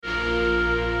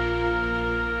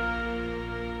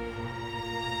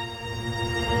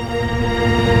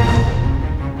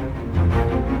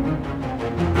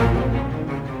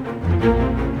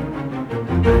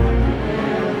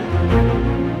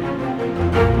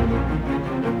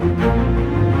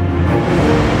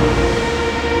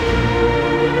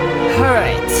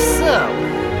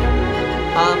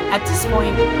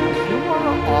point, you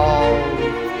are all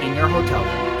in your hotel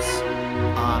rooms,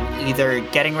 either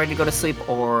getting ready to go to sleep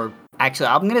or actually,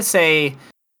 I'm gonna say,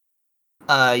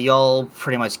 you'll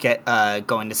pretty much get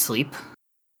going to sleep.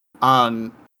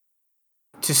 To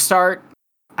start,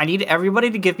 I need everybody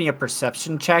to give me a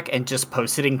perception check and just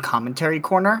post it in commentary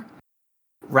corner.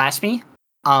 Rashmi,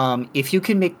 if you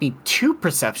can make me 2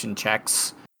 perception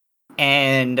checks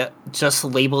and just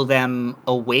label them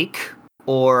awake,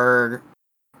 or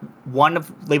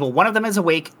label one of them as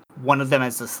awake, one of them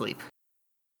as asleep.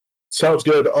 Sounds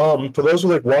good. For those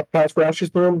who walk past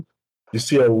Rash's room, you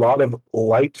see a lot of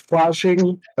light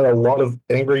flashing and a lot of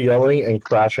angry yelling and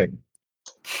crashing.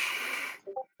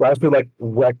 Raspy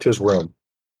wrecked his room.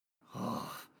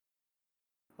 Oh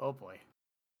boy.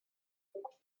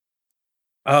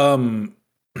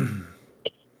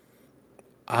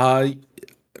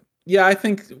 Yeah, I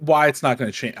think Wyatt's not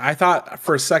going to change. I thought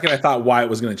for a second Wyatt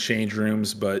was going to change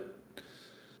rooms, but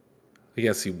I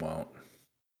guess he won't.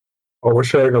 Oh, we're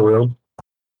sharing a room?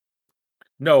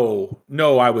 No,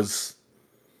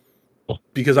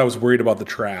 because I was worried about the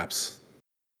traps.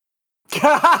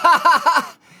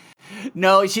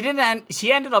 No, she didn't.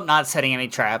 She ended up not setting any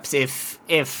traps. If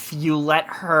you let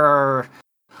her,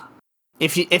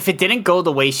 if it didn't go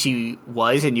the way she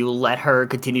was, and you let her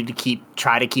continue to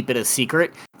try to keep it a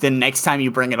secret, then next time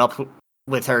you bring it up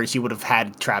with her, she would have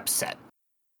had traps set.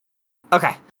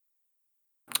 Okay.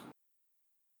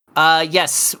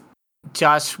 Yes,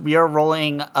 Josh, we are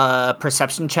rolling a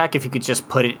perception check. If you could just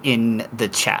put it in the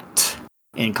chat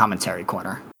in commentary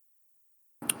corner.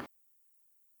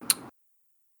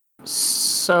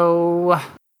 So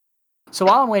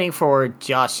while I'm waiting for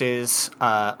Josh's,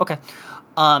 okay.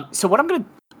 So what I'm gonna,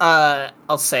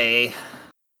 I'll say,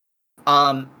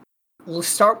 we'll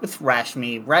start with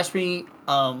Rashmi. Rashmi,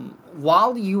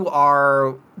 while you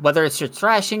are, whether it's you're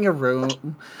thrashing your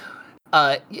room,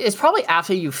 it's probably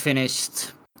after you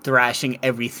finished thrashing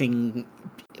everything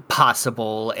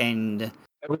possible and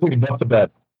everything but the bed.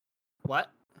 What?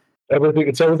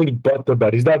 It's everything but the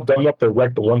bed. He's not done up to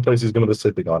wreck the one place he's going to be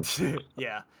sleeping on.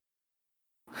 Yeah.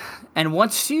 And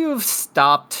once you've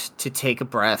stopped to take a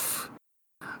breath,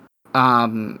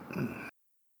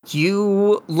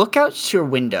 you look out your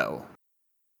window,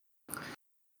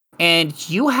 and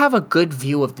you have a good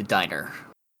view of the diner,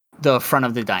 the front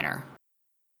of the diner.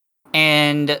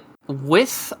 And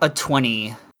with a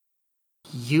 20,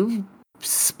 you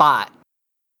spot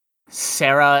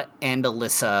Sarah and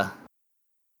Alyssa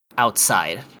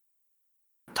outside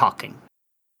talking.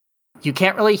 You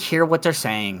can't really hear what they're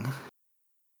saying,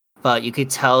 but you could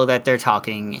tell that they're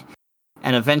talking,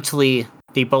 and eventually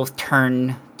they both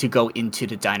turn to go into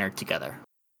the diner together.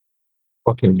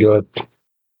 Fucking good.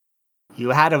 You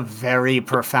had a very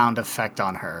profound effect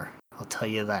on her, I'll tell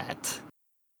you that.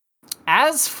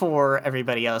 As for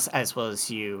everybody else, as well as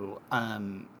you,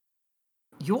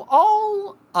 you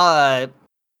all,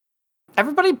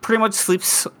 everybody pretty much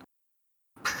sleeps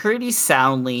pretty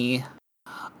soundly.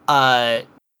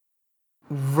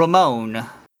 Ramon,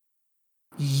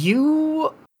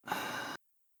 you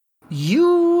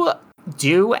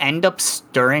do end up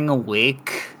stirring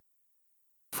awake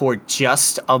for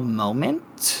just a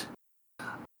moment.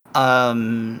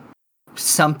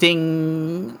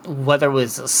 Something, whether it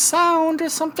was a sound or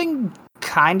something,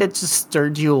 kind of just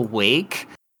stirred you awake.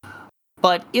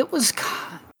 But it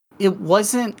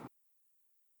wasn't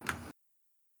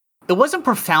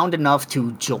profound enough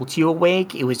to jolt you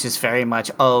awake. It was just very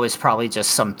much, it's probably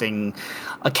just something,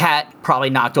 a cat probably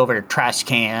knocked over a trash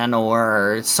can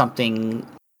or something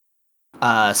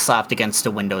slapped against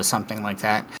a window, something like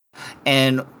that.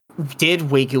 And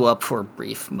did wake you up for a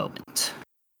brief moment.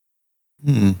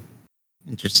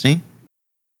 Interesting.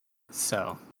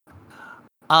 So,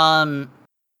 but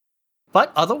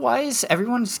otherwise,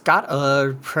 everyone's got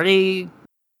a pretty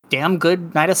damn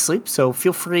good night of sleep, so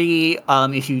feel free,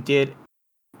 if you did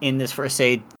in this first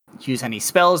aid use any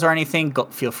spells or anything,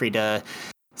 feel free to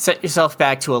set yourself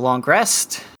back to a long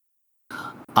rest.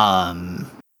 And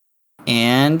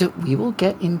we will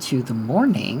get into the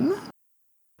morning.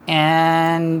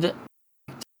 And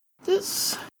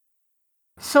this.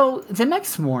 So the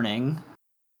next morning,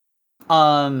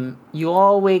 you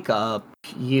all wake up.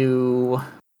 You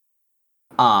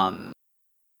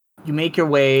make your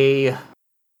way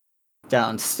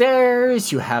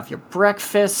downstairs. You have your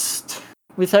breakfast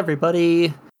with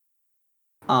everybody.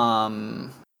 Whole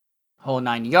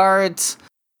 9 yards.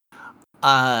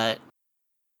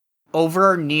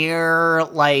 Over near,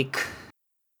 like,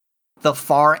 the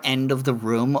far end of the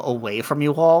room away from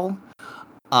you all,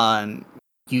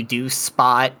 you do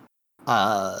spot,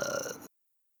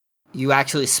 you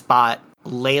actually spot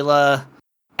Layla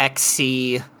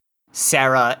XC,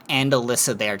 Sarah, and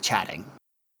Alyssa there chatting.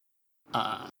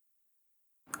 But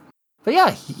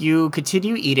yeah, you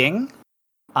continue eating,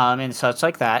 and such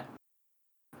like that.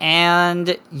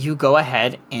 And you go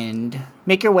ahead and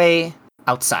make your way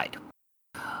outside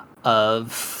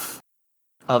of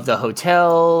the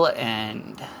hotel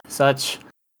and such.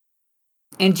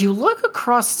 And you look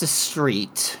across the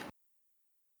street,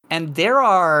 and there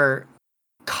are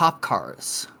cop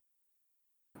cars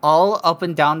all up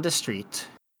and down the street,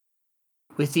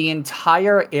 with the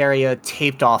entire area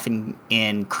taped off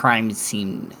in crime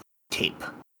scene tape.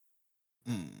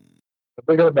 Have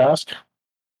they got a mask?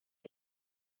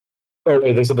 Oh,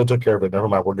 wait, they said they took care of it. Never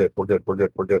mind. We're good.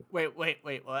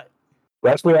 Wait, what?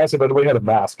 Actually asked if anybody had a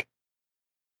mask.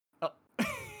 Oh.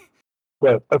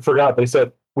 But I forgot. They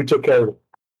said we took care of it.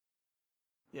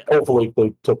 Yeah. Hopefully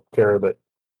they took care of it.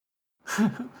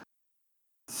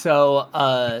 So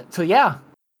yeah,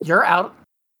 you're out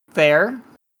there,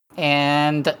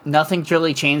 and nothing's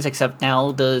really changed except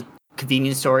now the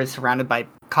convenience store is surrounded by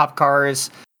cop cars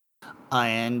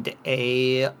and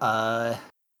a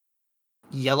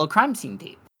yellow crime scene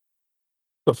tape.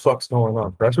 What the fuck's going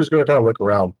on? Raspberry's gonna kind of look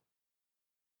around.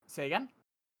 Say again?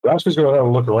 Raspberry's gonna kind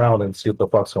of look around and see what the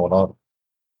fuck's going on.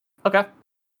 Okay.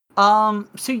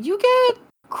 So you get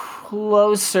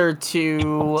closer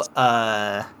to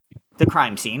the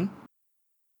crime scene,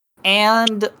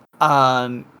 and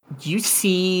you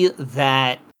see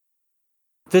that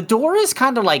the door is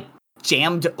kind of like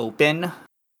jammed open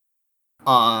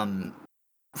from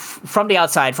the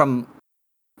outside, from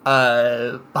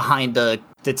behind the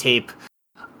tape,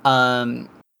 and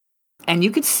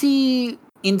you could see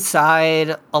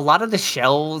inside a lot of the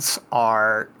shelves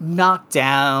are knocked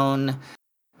down.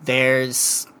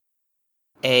 There's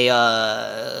a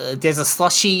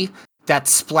slushie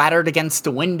that's splattered against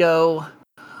the window.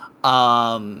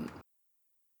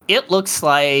 It looks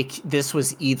like this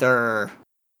was either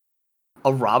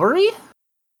a robbery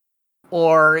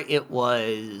or it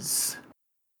was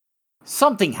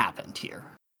something happened here.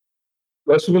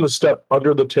 Raspberry's gonna step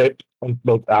under the tape and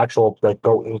make actual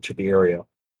go into the area.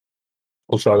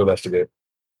 We'll try to investigate.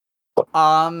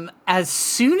 As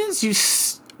soon as you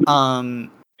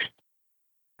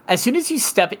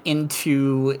step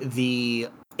into the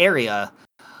area,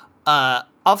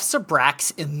 Officer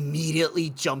Brax immediately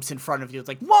jumps in front of you. It's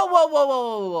like,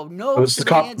 whoa, no. This is a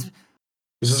cop.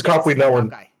 This is a cop we know.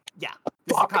 And guy. Yeah,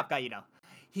 this is a cop guy you know.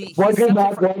 Why could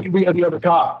not why could be any other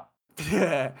cop?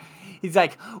 He's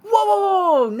like,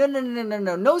 whoa,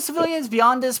 no civilians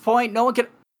beyond this point. No one can.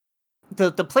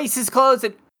 The place is closed.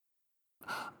 And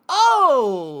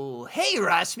oh, hey,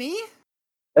 Rashmi.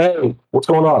 Hey, what's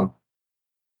going on?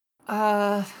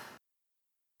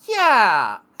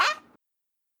 Yeah.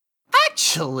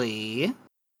 Actually,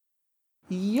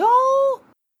 y'all,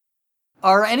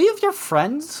 are any of your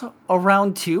friends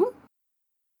around too?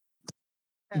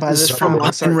 By this time,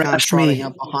 I'll start kind of trotting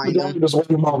up behind him. Just hold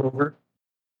him all over.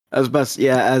 As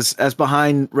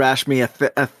behind Rashmi,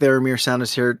 a Theramir sound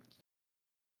is heard.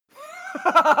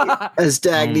 As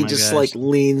Dagny just like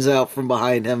leans out from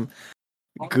behind him.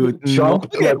 Good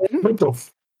jump.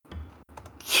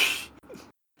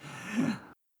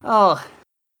 Oh,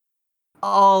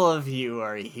 all of you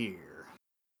are here.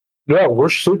 Yeah, we're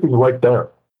sleeping right there.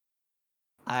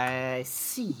 I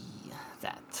see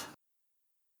that.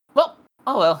 Well,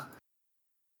 oh well.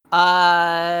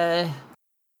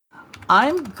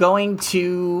 I'm going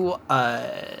to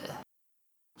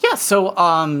yeah, so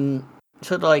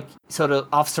the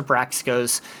Officer Brax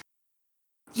goes,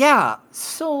 yeah,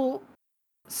 so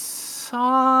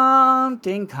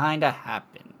something kinda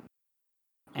happened.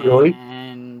 Really?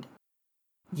 And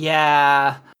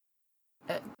yeah,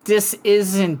 this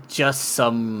isn't just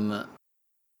some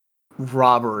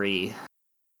robbery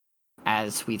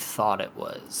as we thought it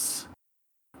was.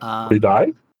 He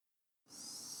died?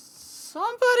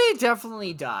 Somebody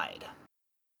definitely died.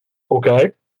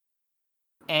 Okay.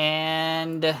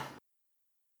 And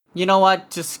you know what?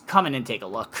 Just come in and take a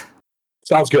look.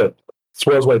 Sounds good. That's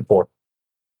what I was waiting for.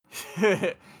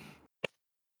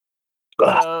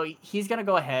 So he's gonna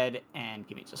go ahead and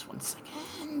give me just 1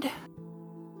 second.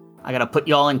 I gotta put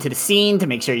you all into the scene to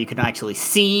make sure you can actually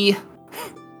see.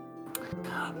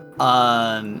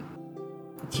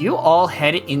 You all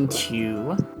head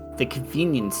into the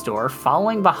convenience store,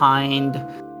 following behind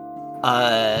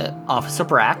Officer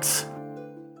Brax.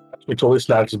 He totally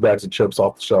snatches bags of chips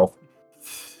off the shelf.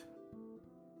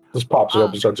 Just pops it up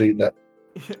and starts eating it.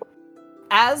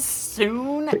 As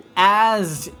soon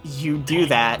as you do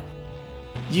that,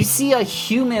 you see a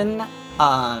human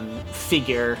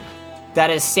figure that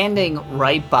is standing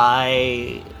right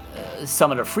by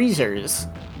some of the freezers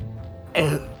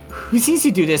who sees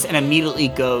you do this and immediately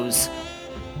goes,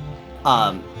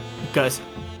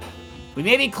 we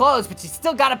may be closed, but you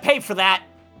still gotta pay for that.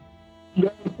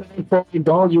 Fucking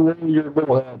dog, you wearing your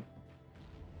little head.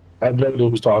 And then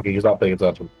who's talking, he's not paying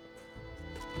attention.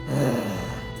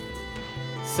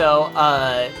 So,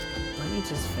 let me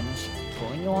just finish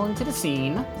pulling you all into the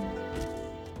scene.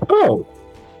 Oh.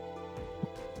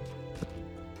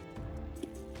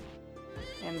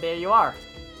 And there you are.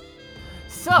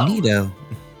 So, Neato.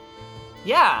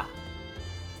 Yeah.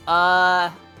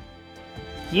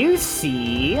 You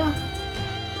see,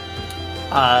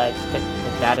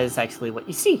 that is actually what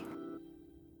you see.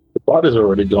 The body's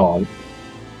already gone.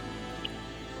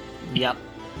 Yep.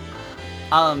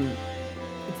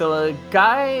 The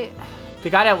guy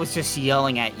that was just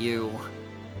yelling at you,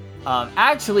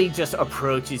 actually just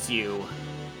approaches you,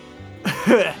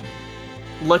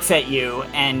 looks at you,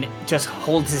 and just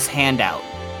holds his hand out.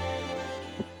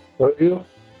 Are you?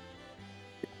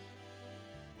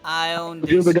 I own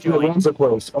You're the this guy that runs joint. the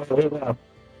place. Oh, yeah.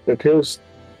 It here's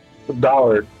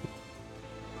 $1.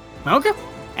 Okay.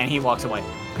 And he walks away,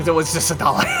 because it was just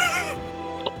 $1.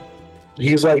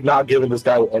 He's like not giving this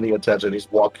guy any attention. He's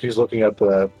looking at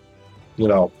the,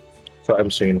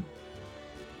 crime scene.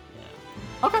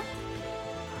 Okay.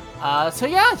 So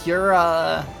yeah, you're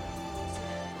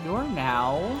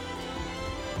now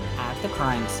at the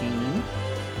crime scene,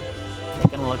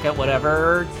 taking a look at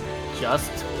whatever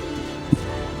just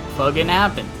fucking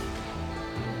happened.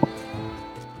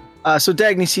 So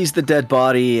Dagny sees the dead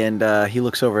body, and he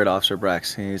looks over at Officer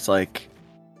Brax, and he's like,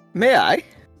 "May I?"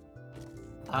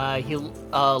 He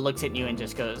looks at you and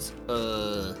just goes,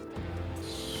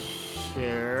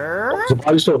 sure. Is the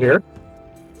body still here?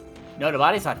 No, the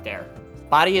body's not there.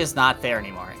 Body is not there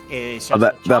anymore. It's just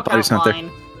that body's not there?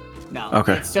 No.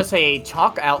 Okay. It's just a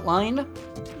chalk outline,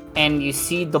 and you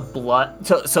see the blood.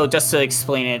 So just to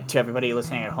explain it to everybody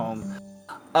listening at home,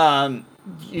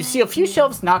 you see a few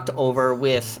shelves knocked over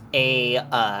with a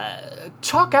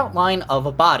chalk outline of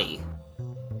a body.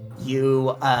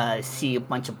 You see a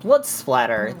bunch of blood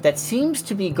splatter that seems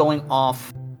to be going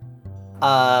off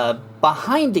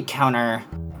behind the counter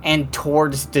and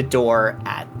towards the door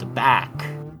at the back.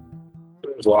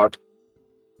 It's locked.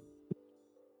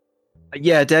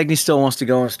 Yeah, Dagny still wants to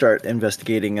go and start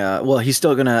investigating. Well, he's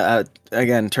still gonna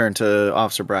again turn to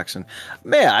Officer Braxton.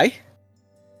 May I?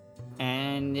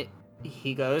 And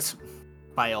he goes,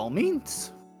 by all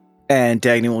means. And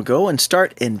Dagny will go and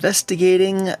start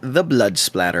investigating the blood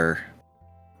splatter.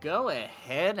 Go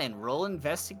ahead and roll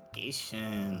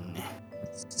investigation.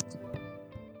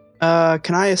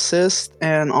 Can I assist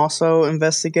and also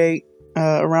investigate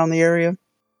around the area?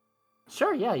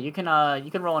 Sure, yeah, you can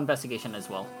roll investigation as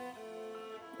well.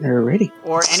 Alrighty.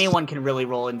 Or anyone can really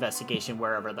roll investigation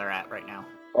wherever they're at right now.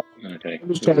 Okay. I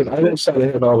didn't set a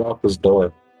hit off this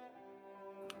door.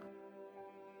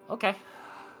 Okay.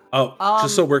 Oh,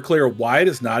 just so we're clear, Wyatt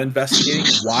is not investigating.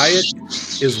 Wyatt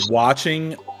is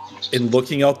watching and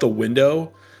looking out the window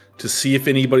to see if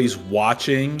anybody's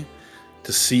watching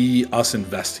to see us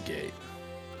investigate.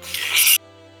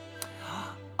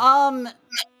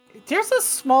 There's a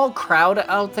small crowd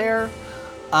out there.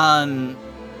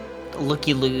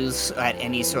 Looky-loos at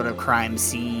any sort of crime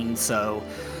scene, so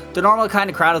the normal kind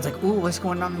of crowd is like, ooh, what's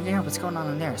going on in there? What's going on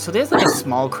in there? So there's like a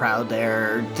small crowd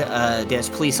there. There's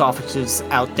police officers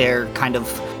out there kind of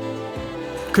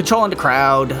controlling the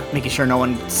crowd, making sure no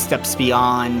one steps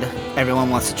beyond. Everyone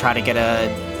wants to try to get a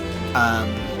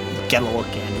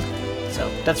look in.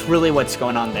 So that's really what's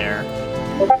going on there.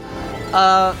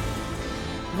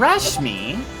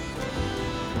 Rashmi,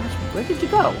 where did you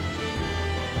go?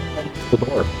 The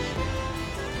door.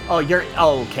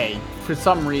 Oh, okay. For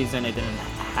some reason, it didn't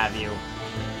have you.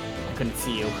 I couldn't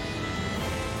see you.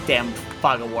 Damn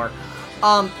fog of war.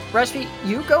 Rashmi,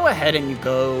 you go ahead and you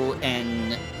go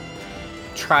and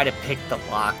try to pick the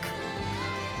lock.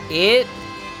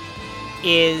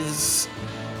 It's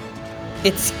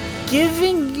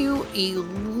giving you a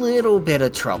little bit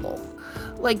of trouble.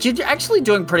 Like, you're actually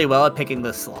doing pretty well at picking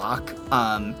this lock.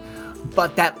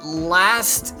 But that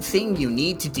last thing you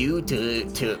need to do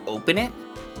to open it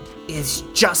is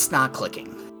just not clicking.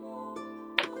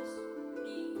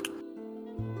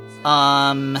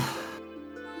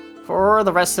 For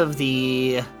the rest of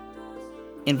the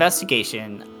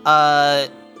investigation,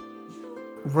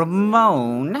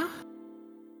 Ramon,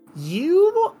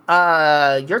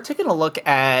 you're taking a look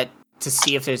to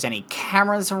see if there's any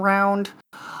cameras around.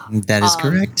 That is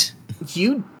correct.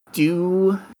 You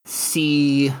do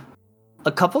see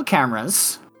a couple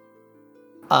cameras.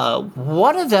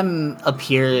 One of them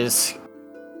appears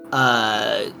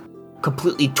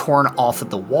completely torn off of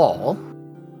the wall.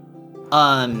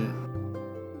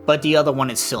 But the other one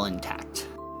is still intact.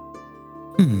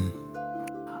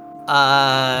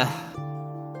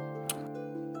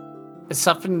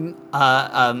 Something.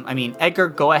 Edgar,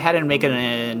 go ahead and make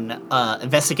an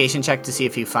investigation check to see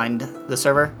if you find the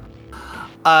server.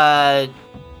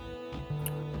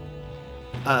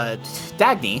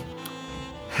 Dagny.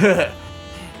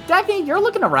 Dagny, you're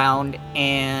looking around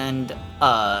and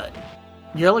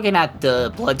you're looking at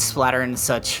the blood splatter and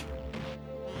such.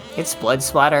 It's blood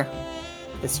splatter.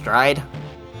 It's dried.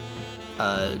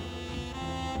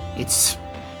 It's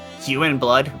human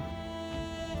blood.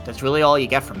 That's really all you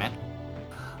get from it.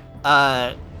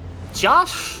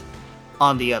 Josh,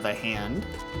 on the other hand,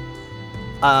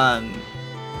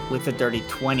 with the dirty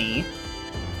 20,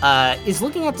 is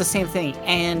looking at the same thing,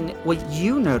 and what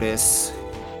you notice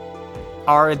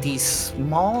are these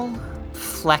small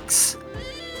flecks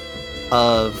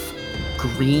of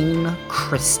green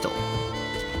crystal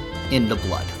in the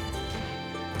blood.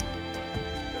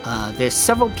 There's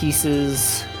several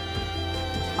pieces,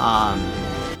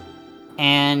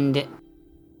 and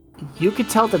you could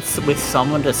tell that with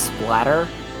some of the splatter,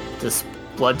 the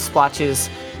blood splotches,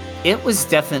 it was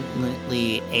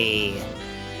definitely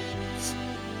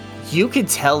you could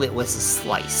tell it was a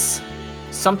slice.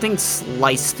 Something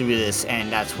sliced through this,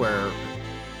 and that's where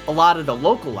a lot of the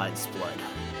localized blood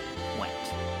went.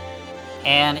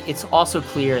 And it's also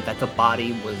clear that the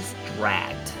body was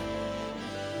dragged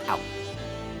out.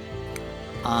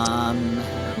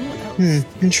 Who else?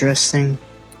 Interesting.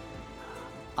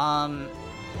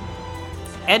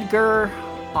 Edgar,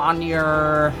 on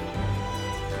your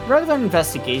regular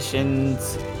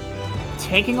investigations,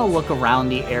 taking a look around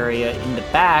the area in the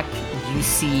back, you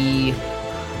see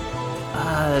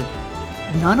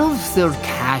none of the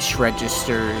cash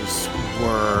registers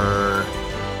were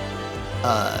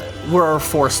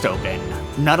forced open.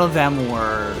 None of them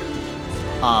were.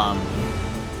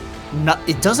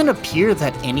 It doesn't appear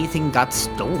that anything got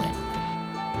stolen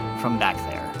from back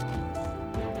there.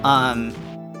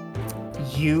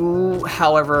 You,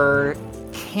 however,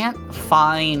 can't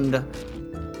find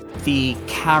the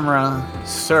camera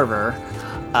server.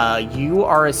 You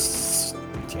are,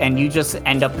 and you just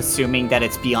end up assuming that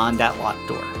it's beyond that locked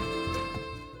door.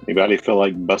 Anybody feel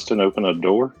like busting open a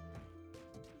door?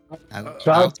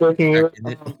 John's working here.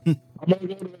 I'm gonna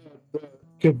go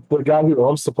to the guy who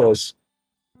owns the place.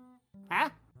 Huh?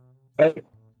 Hey,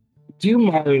 do you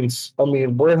mind? I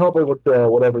mean, we're helping with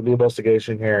the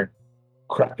investigation here.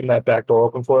 Cracking that back door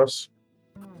open for us.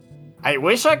 I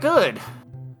wish I could,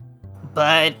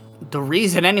 but the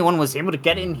reason anyone was able to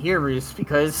get in here is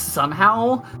because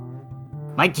somehow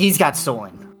my keys got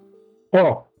stolen.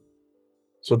 Oh,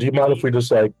 so do you mind if we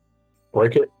just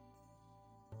break it?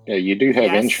 Yeah, you do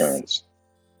have insurance.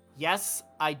 Yes,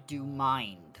 I do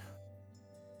mind.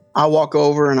 I walk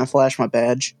over and I flash my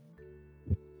badge.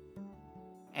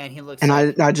 And he looks. And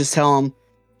I just tell him,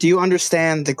 "Do you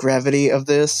understand the gravity of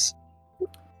this?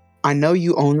 I know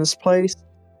you own this place,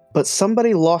 but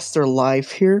somebody lost their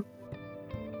life here."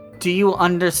 Do you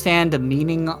understand the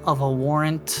meaning of a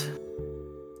warrant?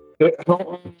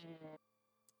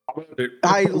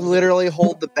 I literally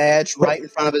hold the badge right in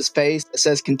front of his face that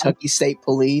says Kentucky State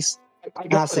Police. I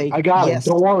got it.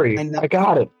 Don't worry. I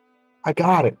got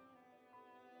it.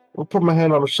 I'll put my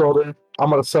hand on his shoulder. I'm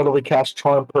going to subtly cast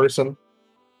Charm Person.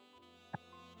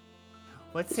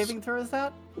 What saving throw is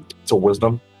that? It's a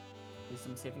wisdom.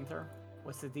 Wisdom saving throw?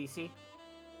 What's the DC?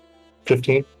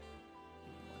 15.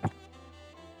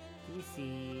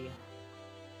 DC.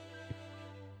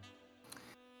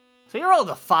 So you rolled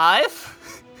a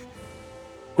 5.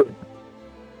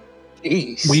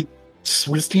 Jeez. We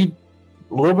just need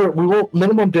a little bit. We will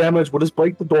minimum damage. We'll just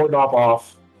break the doorknob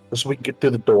off so we can get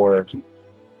through the door.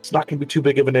 It's not going to be too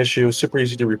big of an issue. Super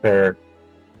easy to repair.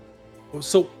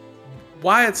 So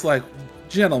Wyatt's like,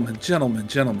 gentlemen.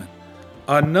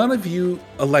 None of you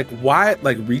Wyatt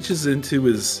reaches into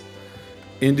his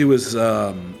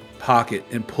pocket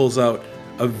and pulls out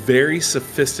a very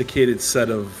sophisticated set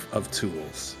of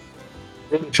tools.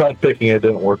 I tried picking it,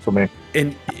 didn't work for me.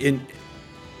 And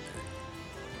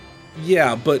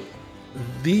yeah, but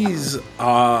these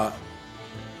are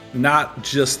not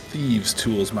just thieves'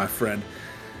 tools, my friend.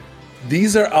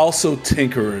 These are also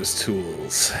tinkerers'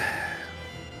 tools,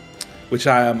 which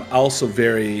I am also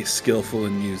very skillful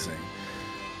in using.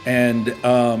 And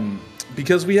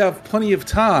because we have plenty of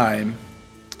time,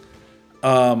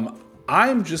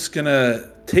 I'm just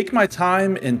gonna take my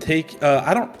time and take.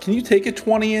 Can you take a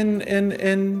 20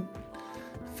 in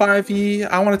 5e?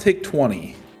 I want to take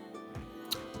 20.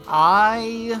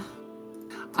 I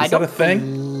Is that don't a thing?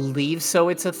 believe so.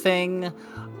 It's a thing.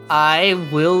 I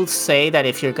will say that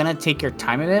if you're gonna take your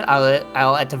time in it,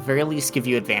 I'll at the very least give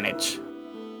you advantage.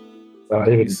 I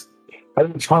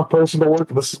didn't charm person to work.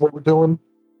 This is what we're doing.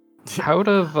 Out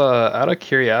of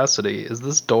curiosity, is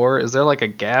there like a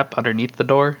gap underneath the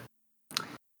door?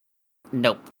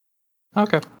 Nope.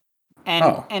 Okay. And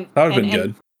that would have been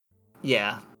good.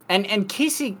 Yeah. And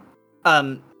Casey,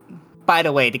 by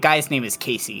the way, the guy's name is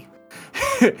Casey.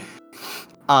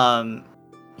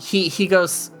 He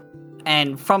goes,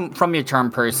 and from your charm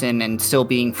person and still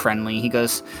being friendly, he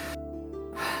goes,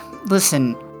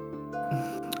 listen,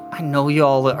 I know you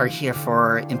all are here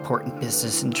for important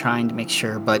business and trying to make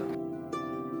sure, but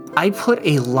I put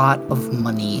a lot of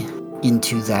money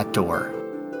into that door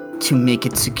to make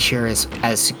it secure as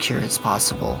secure as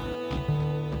possible.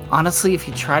 Honestly, if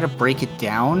you try to break it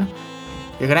down,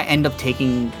 you're gonna end up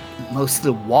taking most of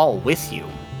the wall with you.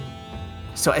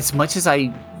 So as much as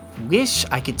I wish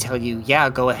I could tell you, yeah,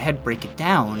 go ahead, break it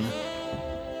down,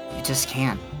 you just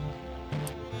can't.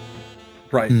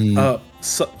 Right. Wait,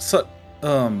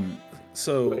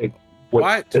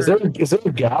 why is there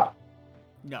a gap?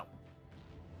 No.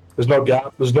 There's no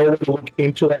gap. There's no way to look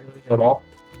into that area at all.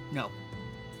 No.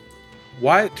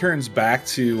 Wyatt turns back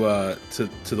to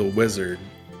the wizard,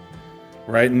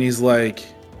 right? And he's like,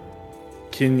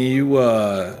 "Can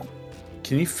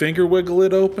you finger wiggle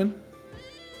it open?"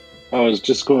 I was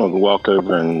just going to walk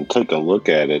over and take a look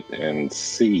at it and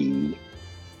see.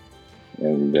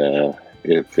 And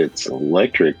if it's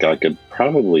electric, I could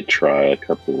probably try a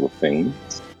couple of things.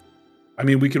 I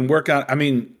mean, we can work on. I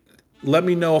mean, let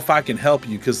me know if I can help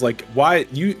you, because like Wyatt,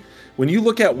 when you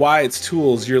look at Wyatt's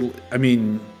tools, you've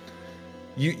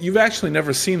actually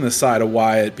never seen the side of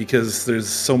Wyatt because there's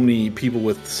so many people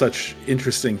with such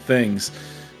interesting things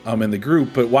in the group.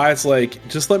 But Wyatt's like,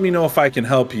 just let me know if I can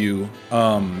help you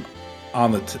on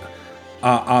the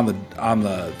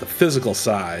physical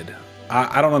side.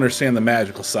 I don't understand the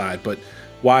magical side, but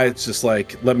Wyatt's just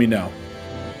like, let me know.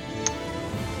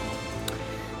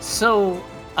 So,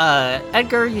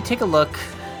 Edgar, you take a look.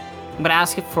 I'm going to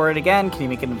ask it for it again. Can you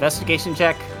make an investigation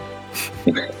check?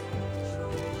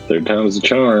 Third time's a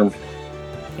charm.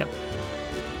 Yep.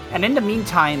 And in the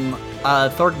meantime,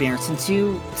 Thorgnir, since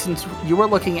you were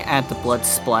looking at the blood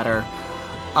splatter,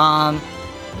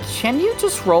 can you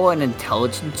just roll an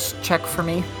intelligence check for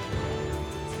me?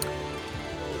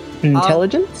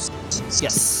 Intelligence?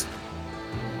 Yes.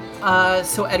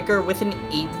 So Edgar, with an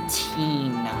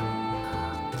 18,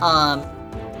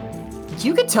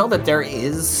 you could tell that there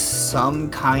is some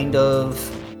kind of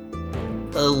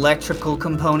electrical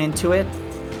component to it.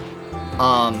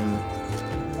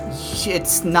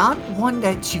 It's not one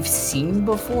that you've seen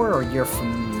before or you're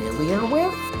familiar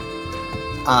with,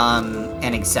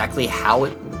 and exactly how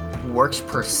it works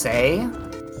per se.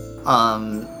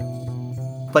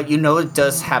 But you know it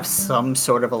does have some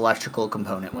sort of electrical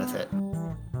component with it.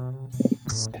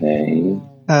 Okay.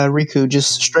 Riku,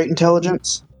 just straight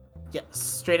intelligence? Yes,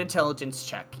 straight intelligence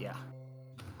check, yeah.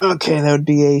 Okay, that would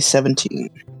be a 17.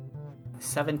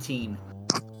 17.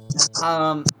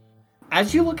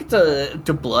 As you look at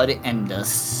the blood and the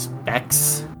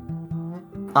specks,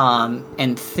 and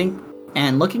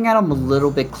looking at them a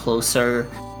little bit closer,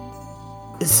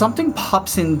 something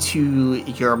pops into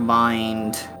your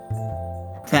mind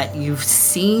that you've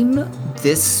seen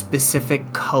this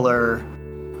specific color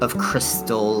of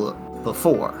crystal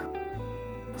before.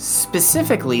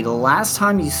 Specifically, the last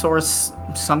time you saw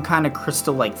some kind of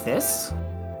crystal like this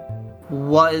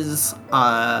was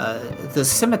the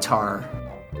scimitar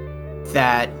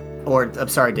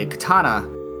the katana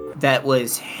that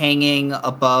was hanging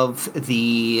above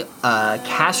the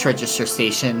cash register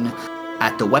station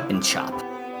at the weapon shop.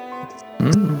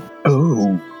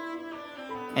 Oh.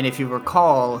 And if you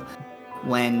recall,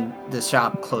 when the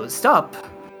shop closed up,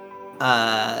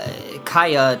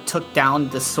 Kaya took down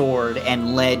the sword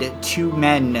and led two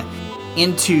men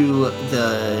into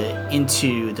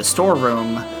the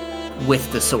storeroom with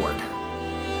the sword.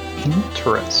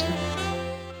 Interesting.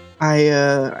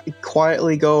 I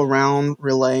quietly go around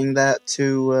relaying that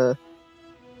to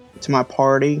my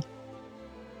party.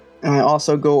 And I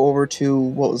also go over to,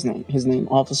 what was his name?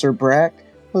 Officer Brack,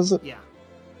 was it? Yeah,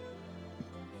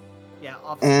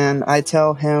 and I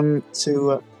tell him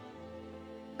to...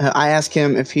 I ask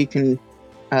him if he can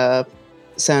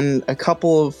send a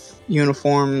couple of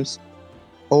uniforms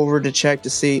over to check to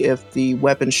see if the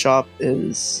weapon shop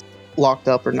is locked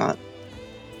up or not.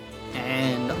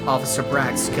 And Officer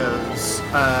Brax goes,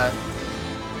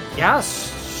 yeah,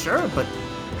 sure, but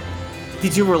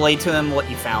did you relay to him what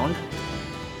you found?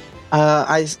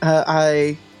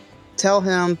 I tell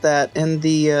him that in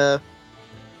the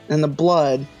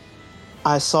blood,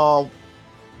 I saw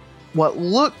what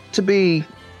look to be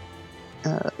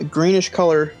greenish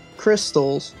color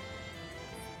crystals.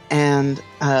 And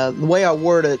the way I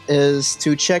word it is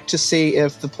to check to see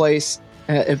if the place,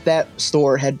 if that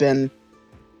store had been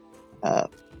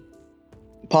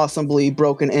possibly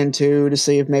broken into, to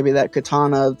see if maybe that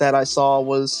katana that I saw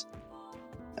was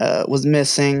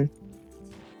missing.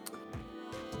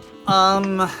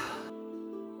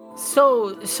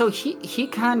 So he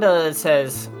kind of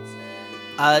says,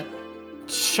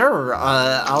 sure,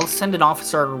 I'll send an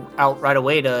officer out right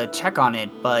away to check on it,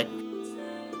 but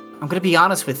I'm gonna be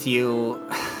honest with you.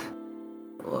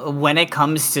 When it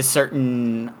comes to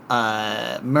certain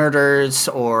murders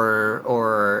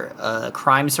or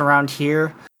crimes around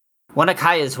here, one of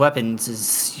Kaya's weapons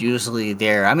is usually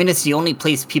there. I mean, it's the only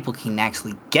place people can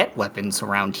actually get weapons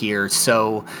around here,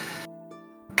 so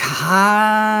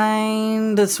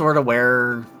kinda sorta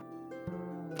where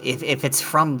if it's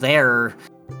from there,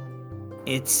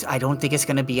 I don't think it's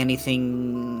gonna be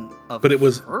anything of But it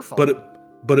was her fault.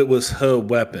 But it was her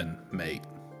weapon, mate.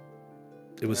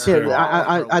 It was her.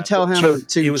 Yeah, I tell him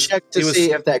to check to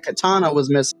see if that katana was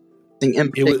missing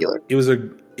in particular.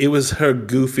 It was her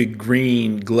goofy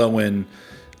green glowing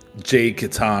jade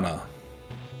katana.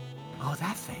 Oh,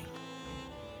 that thing.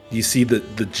 You see the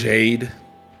jade?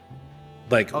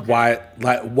 Like okay.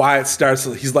 Wyatt starts.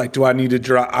 He's like, "Do I need to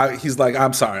draw?" He's like,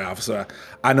 "I'm sorry, officer.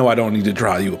 I know I don't need to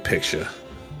draw you a picture."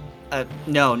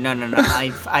 No.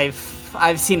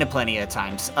 I've seen it plenty of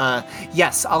times.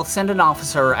 Yes, I'll send an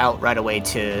officer out right away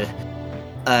to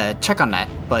check on that.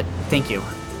 But thank you.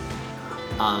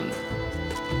 But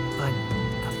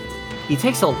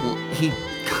he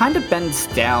kind of bends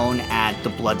down at the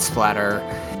blood splatter,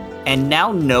 and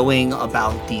now knowing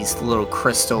about these little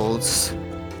crystals,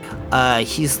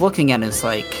 he's looking at it as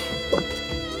like,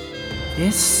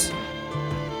 this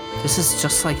is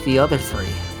just like the other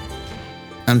three.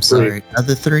 I'm sorry,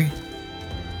 other three?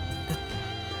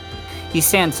 He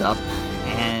stands up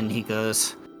and he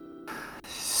goes,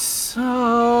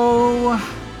 so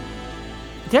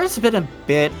there's been a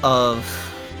bit of,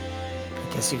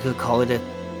 I guess you could call it a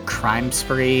crime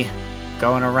spree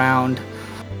going around.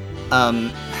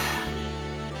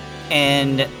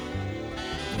 And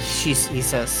he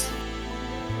says,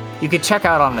 you could check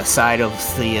out on the side of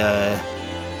the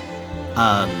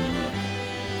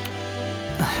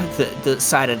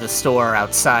side of the store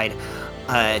outside.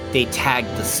 They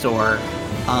tagged the store.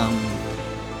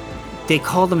 They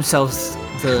call themselves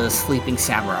the Sleeping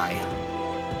Samurai.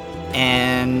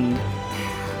 And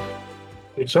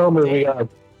they tell me we have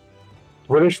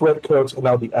British Redcoats and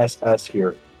now the SS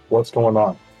here. What's going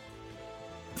on?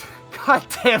 God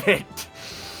damn it.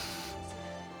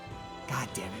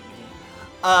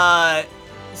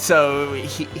 So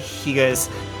he goes,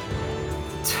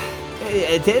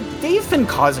 they've been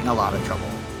causing a lot of trouble.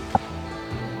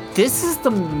 This is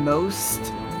the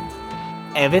most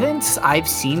evidence I've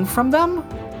seen from them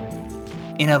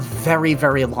in a very,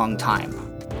 very long time.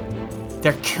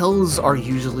 Their kills are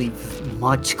usually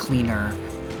much cleaner.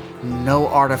 No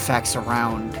artifacts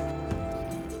around.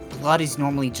 Blood is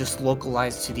normally just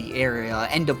localized to the area,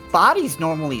 and the body's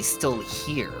normally still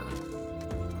here.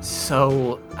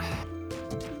 So,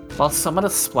 while some of the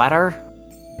splatter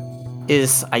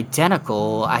is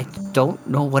identical, I don't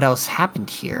know what else happened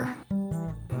here.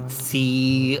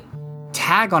 The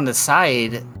tag on the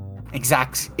side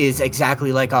is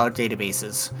exactly like our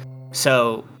databases.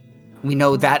 So we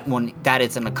know that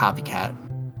isn't a copycat.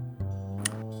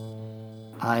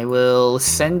 I will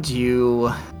send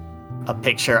you a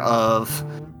picture of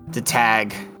the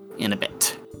tag in a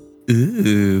bit.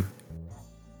 Ooh.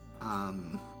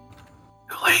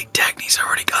 Wait, Dagny's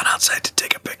already gone outside to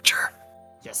take a picture.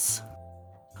 Yes.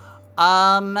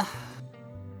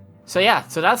 So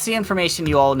that's the information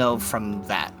you all know from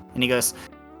that. And he goes,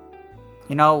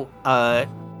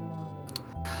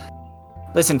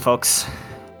 listen, folks.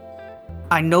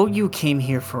 I know you came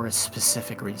here for a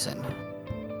specific reason.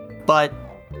 But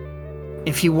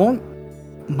if you won't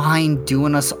mind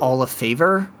doing us all a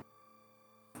favor,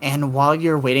 and while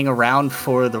you're waiting around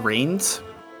for the rains,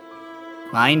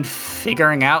 mind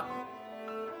figuring out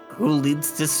who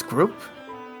leads this group?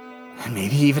 And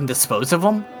maybe even dispose of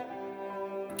them?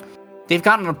 They've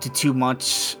gotten up to too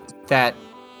much that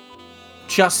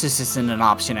justice isn't an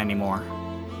option anymore.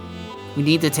 We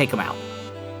need to take them out.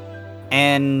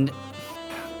 And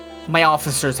my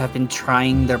officers have been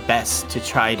trying their best to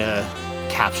try to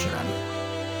capture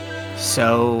them.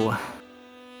 So,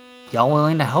 y'all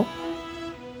willing to help?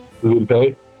 We would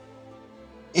pay?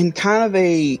 In kind of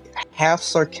a half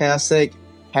sarcastic,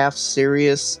 half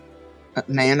serious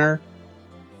manner,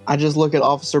 I just look at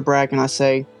Officer Brack and I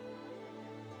say,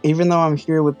 even though I'm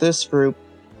here with this group,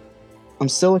 I'm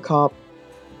still a cop.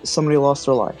 Somebody lost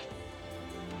their life.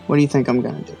 What do you think I'm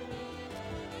gonna do?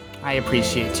 I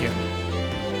appreciate you.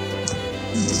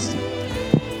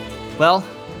 Well,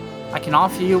 I can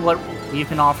offer you what we've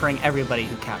been offering everybody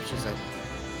who captures it.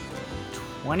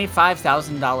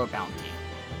 $25,000 bounty.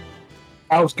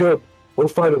 Sounds good. We'll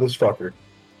fight this fucker.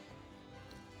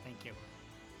 Thank you.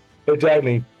 Hey,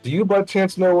 Dagny, do you by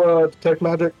chance know detect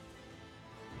magic?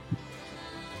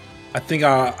 I think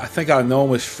our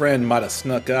gnomish friend might have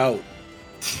snuck out.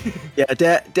 Yeah,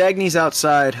 Dagny's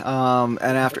outside, and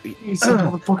after He's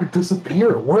motherfucker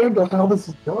disappear. Where the hell does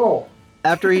he go?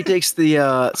 After he takes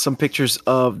the some pictures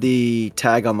of the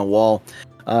tag on the wall,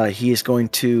 he is going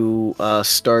to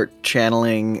start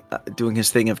channeling, doing his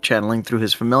thing of channeling through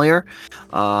his familiar,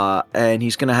 and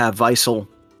he's going to have Weissel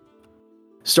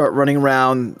start running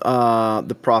around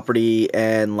the property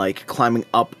and like climbing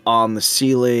up on the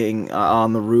ceiling,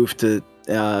 on the roof to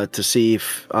see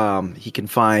if he can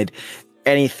find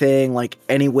anything, like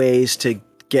any ways to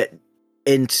get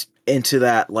into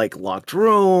that like locked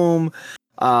room.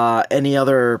 Any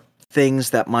other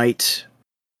things that might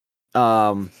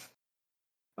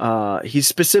he's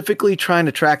specifically trying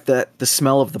to track the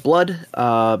smell of the blood,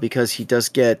 because he does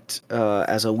get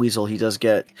as a weasel, he does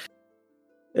get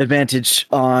advantage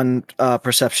on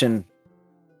perception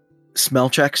smell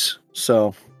checks.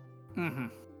 So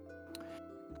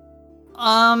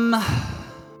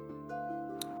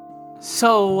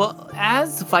So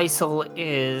as Weissel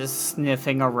is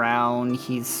sniffing around,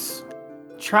 he's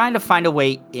trying to find a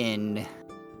way in.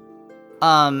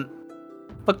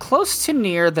 But close to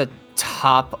near the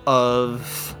top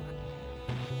of...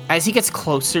 As he gets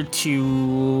closer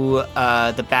to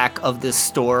the back of the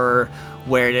store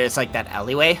where there's like that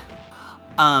alleyway,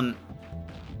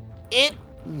 it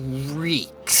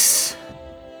reeks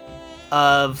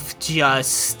of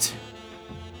just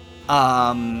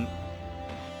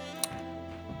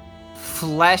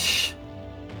flesh,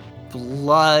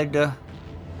 blood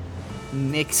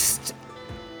mixed.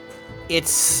 It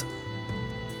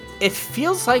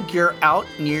feels like you're out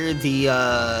near the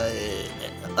a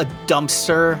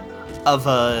dumpster of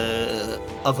a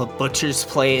butcher's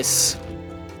place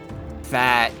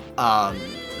that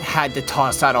had to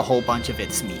toss out a whole bunch of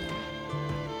its meat.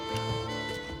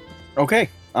 okay,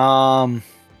 Dagny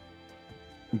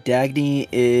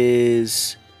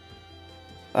is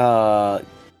gonna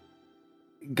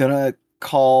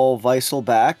call Weissel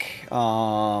back.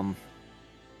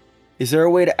 Is there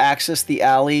a way to access the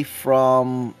alley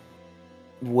from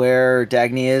where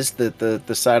Dagny is, the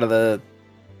side of the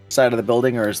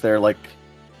building, or is there like...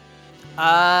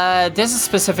 There's a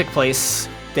specific place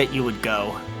that you would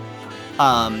go.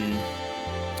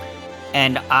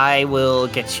 And I will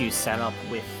get you set up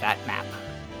with that map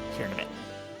here in a bit.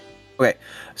 Okay,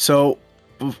 so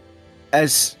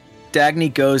as Dagny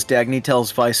goes, Dagny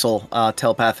tells Weissel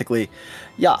telepathically,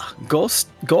 "Ja, go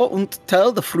and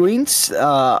tell the friends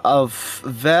of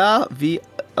where we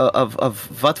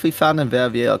of what we found and where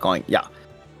we are going." Yeah.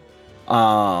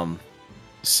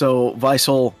 So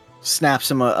Weissel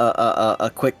snaps him a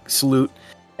quick salute,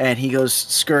 and he goes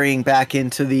scurrying back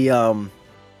into the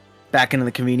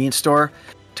convenience store,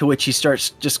 to which he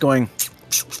starts just going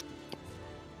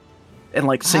and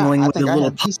like singling with a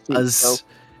little pause.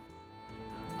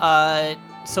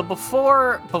 So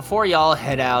before y'all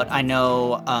head out, I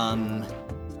know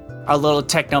our little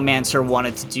technomancer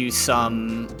wanted to do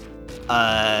some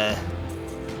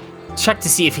check to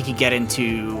see if he could get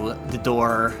into the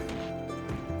door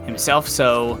himself.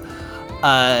 So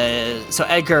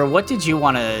Edgar, what did you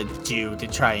want to do to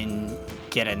try and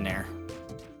get in there?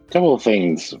 A couple of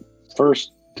things.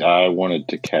 First, I wanted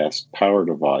to cast Power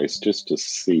Device just to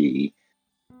see,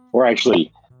 or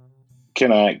actually,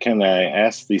 can I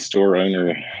ask the store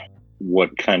owner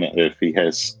what kind of, if he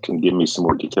can give me some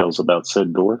more details about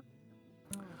said door?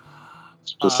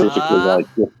 Specifically, like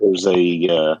if there's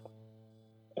a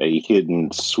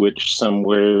hidden switch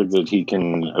somewhere that he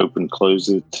can open, close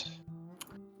it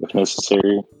if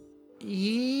necessary.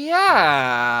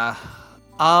 Yeah.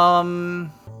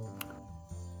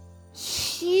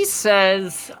 He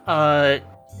says, yeah.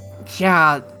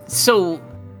 So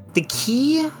the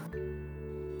key.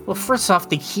 Well, first off,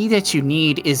 the key that you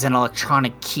need is an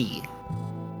electronic key,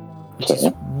 which is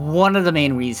one of the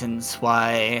main reasons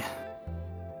why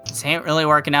this ain't really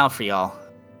working out for y'all.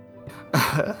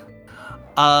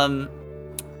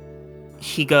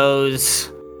 He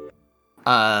goes,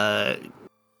 that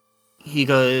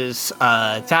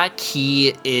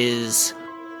key is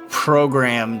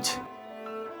programmed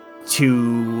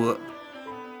to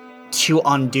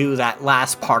undo that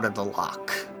last part of the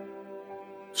lock.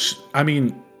 I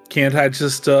mean, can't I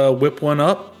just whip one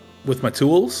up with my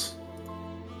tools?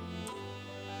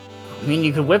 I mean,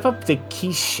 you could whip up the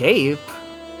key shape.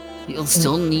 You'll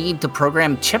still need the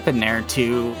program chip in there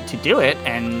to do it,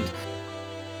 and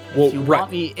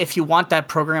if you want that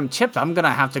program chip, I'm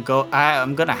gonna have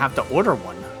to order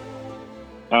one.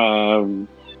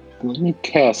 Let me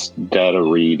cast data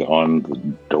read on the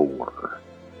door.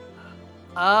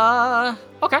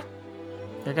 Okay.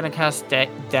 You're gonna cast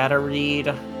data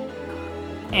read,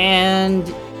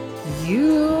 and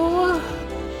you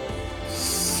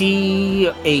see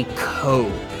a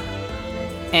code.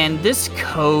 And this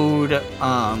code,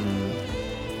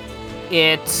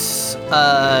 it's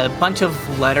a bunch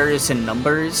of letters and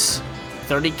numbers,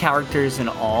 30 characters in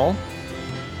all.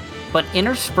 But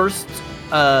interspersed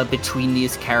between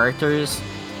these characters,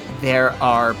 there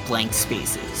are blank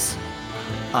spaces.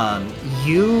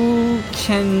 You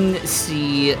can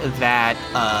see that,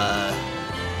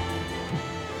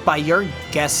 by your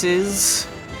guesses,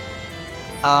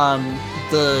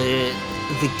 the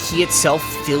key itself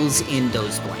fills in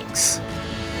those blanks.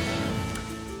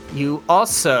 You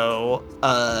also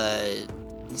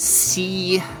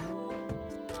see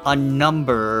a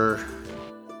number.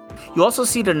 You also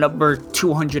see the number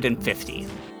 250.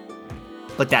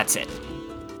 But that's it.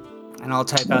 And I'll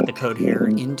type out the code here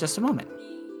in just a moment.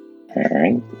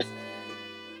 Alright.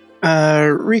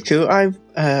 Riku, I've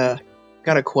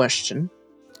got a question.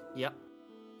 Yep.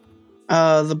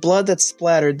 The blood that's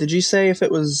splattered, did you say if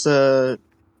it was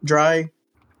dry?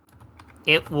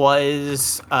 It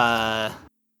was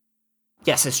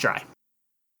yes, it's dry.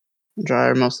 Dry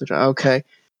or mostly dry. Okay.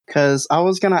 Because I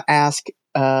was gonna ask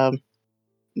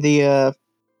the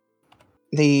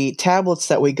tablets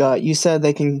that we got, you said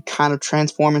they can kind of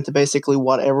transform into basically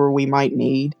whatever we might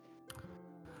need.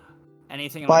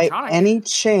 Anything by electronic. any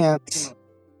chance.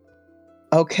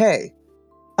 Okay.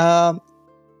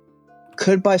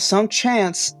 Could by some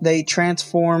chance they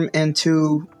transform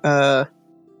into oh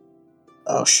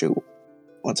shoot,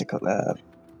 what's it called?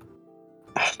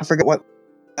 I forget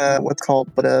what's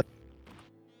called, but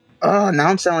oh, now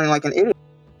I'm sounding like an idiot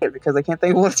because I can't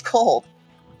think of what it's called.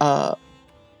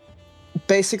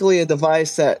 Basically a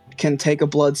device that can take a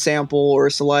blood sample or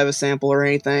a saliva sample or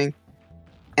anything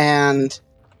and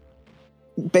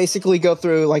basically go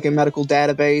through like a medical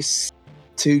database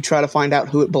to try to find out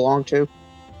who it belonged to.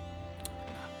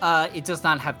 It does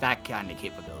not have that kind of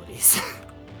capabilities.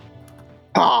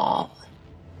 Oh,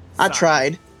 I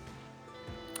tried.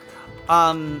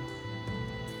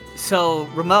 So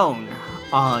Ramon,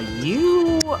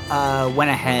 you went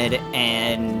ahead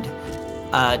and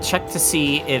checked to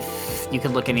see if you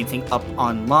could look anything up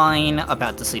online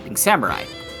about the Sleeping Samurai.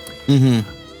 Mm-hmm.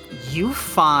 You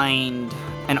find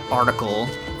an article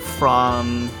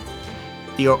from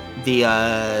the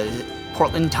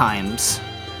Portland Times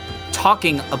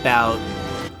talking about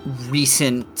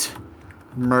recent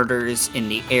murders in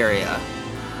the area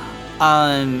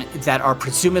that are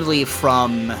presumably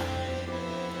from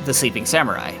the Sleeping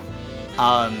Samurai.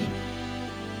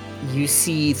 You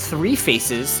see 3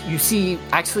 faces. You see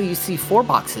 4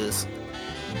 boxes.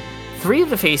 3 of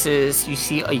the faces, you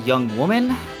see a young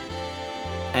woman,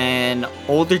 an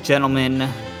older gentleman,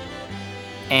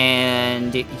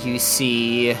 and you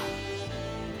see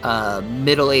a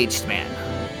middle-aged man.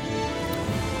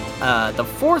 The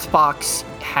 4th box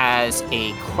has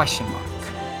a question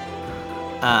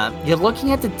mark. You're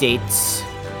looking at the dates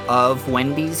of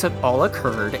when these have all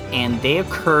occurred, and they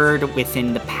occurred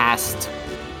within the past.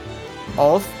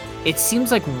 It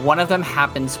seems like one of them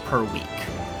happens per week.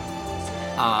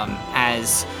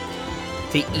 As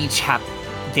they each have,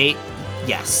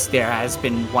 yes, there has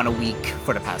been one a week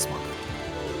for the past month.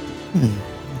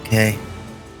 Okay.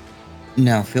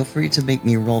 Now, feel free to make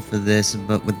me roll for this,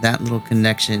 but with that little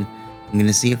connection, I'm going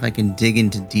to see if I can dig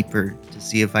into deeper to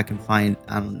see if I can find,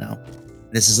 I don't know.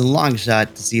 This is a long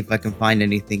shot to see if I can find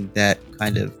anything that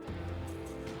kind of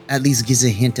at least gives a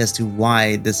hint as to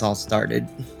why this all started.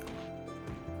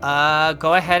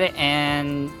 Go ahead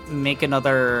and make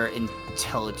another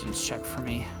intelligence check for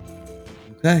me.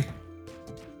 Okay.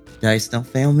 Dice, don't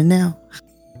fail me now.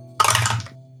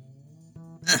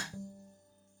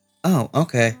 Oh,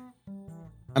 okay.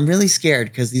 I'm really scared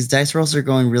because these dice rolls are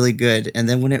going really good, and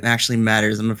then when it actually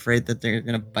matters, I'm afraid that they're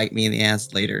going to bite me in the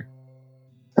ass later.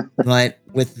 But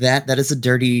with that is a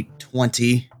dirty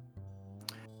 20.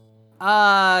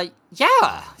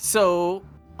 Yeah. So,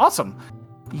 awesome.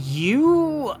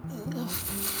 You...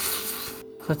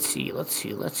 Let's see.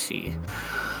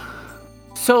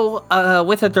 So,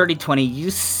 with a dirty 20,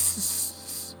 you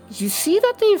see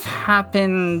that they've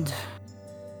happened...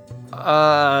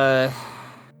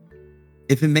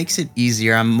 if it makes it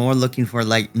easier, I'm more looking for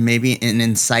like maybe an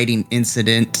inciting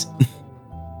incident.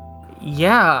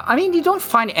 Yeah, I mean, you don't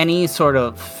find any sort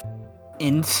of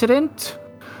incident.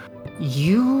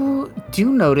 You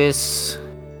do notice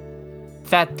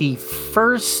that the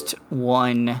first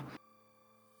one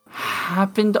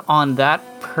happened on that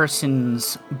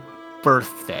person's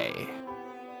birthday.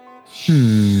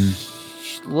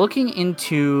 Looking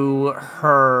into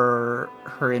her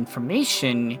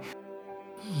information,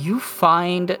 you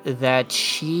find that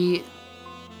she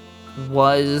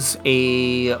was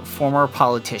a former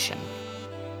politician.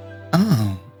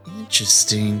 Oh,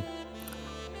 interesting.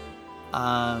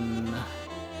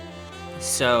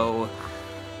 So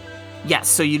yes,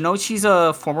 so you know she's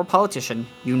a former politician.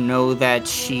 You know that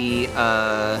she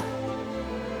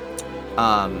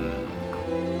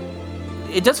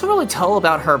it doesn't really tell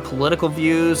about her political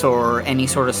views or any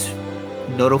sort of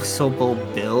noticeable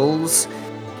bills.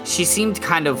 She seemed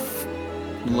kind of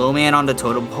low man on the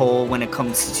totem pole when it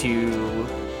comes to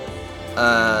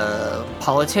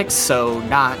politics, so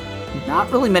not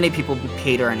really many people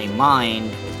paid her any mind.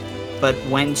 But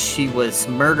when she was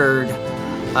murdered,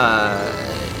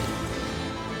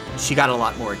 she got a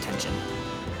lot more attention.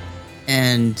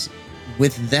 And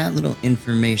with that little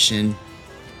information,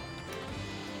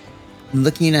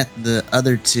 looking at the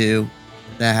other two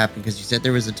that happened, because you said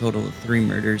there was a total of 3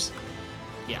 murders.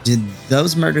 Yeah. Did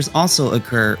those murders also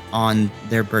occur on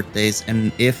their birthdays?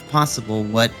 And if possible,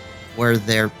 what were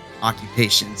their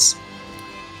occupations?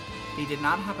 They did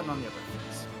not happen on their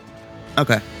birthdays.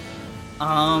 Okay.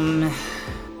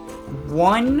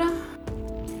 One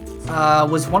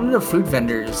was one of the food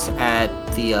vendors at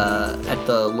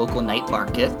the local night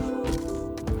market,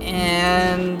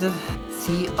 and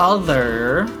the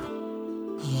other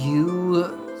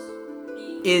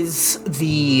is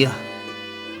the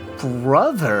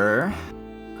brother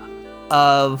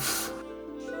of,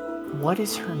 what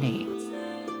is her name?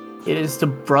 It is the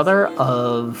brother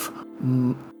of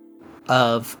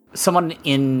someone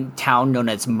in town known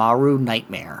as Maru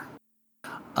Nightmare.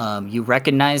 You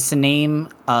recognize the name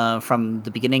from the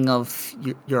beginning of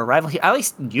your arrival here. At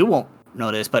least you won't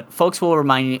know this, but folks will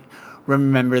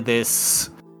remember this.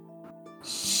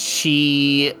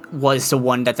 She was the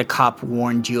one that the cop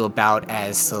warned you about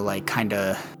as the like kind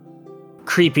of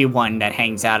creepy one that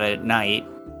hangs out at night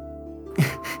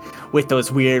with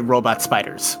those weird robot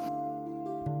spiders.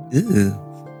 Ooh,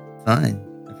 fine.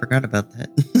 I forgot about that.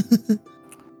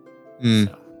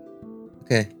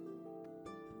 Okay.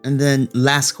 And then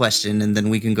last question, and then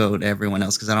we can go to everyone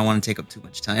else because I don't want to take up too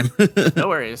much time. No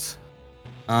worries.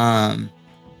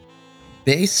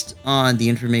 Based on the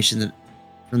information that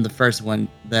from the first one,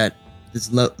 that this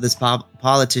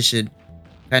politician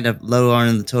kind of low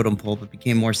on the totem pole, but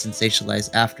became more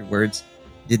sensationalized afterwards.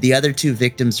 Did the other 2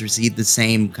 victims receive the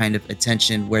same kind of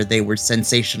attention where they were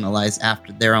sensationalized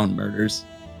after their own murders?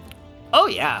 Oh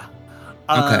yeah.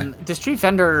 Okay. The street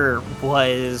vendor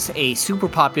was a super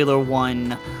popular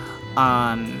one.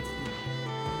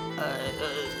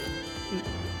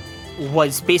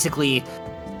 Was basically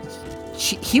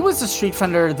he was the street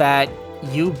vendor that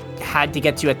you had to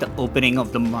get to at the opening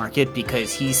of the market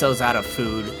because he sells out of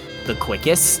food the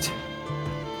quickest.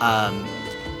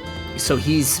 So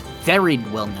he's very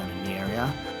well known in the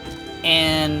area.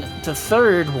 And the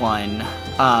third one,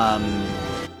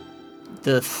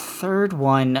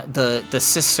 the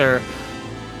sister,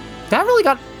 that really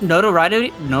got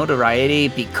notoriety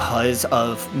because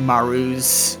of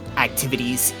Maru's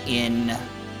activities in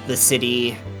the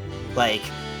city, like,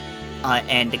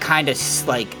 and the kind of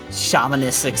like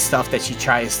shamanistic stuff that she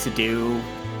tries to do,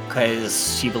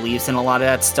 because she believes in a lot of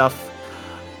that stuff.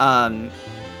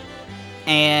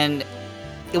 And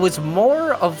it was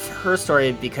more of her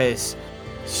story because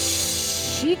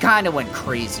she kind of went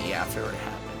crazy after it happened.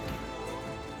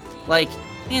 Like,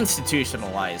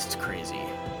 institutionalized crazy.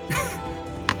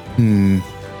 And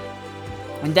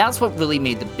that's what really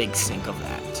made the big stink of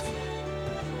that.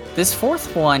 This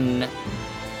fourth one,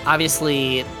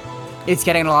 obviously, it's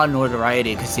getting a lot of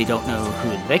notoriety because they don't know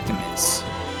who the victim is.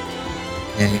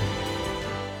 Okay.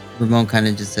 Ramon kind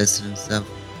of just says to himself,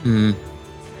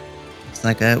 It's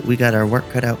like we got our work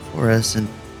cut out for us, and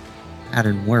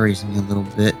pattern worries me a little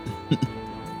bit.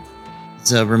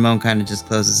 So Ramon kind of just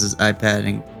closes his iPad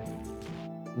and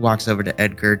walks over to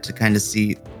Edgar to kind of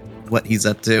see what he's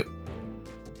up to.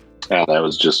 Yeah, that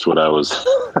was just what I was...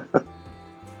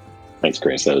 Thanks,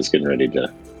 Chris. I was getting ready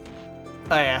to...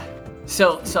 Oh, yeah.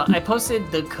 So I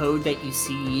posted the code that you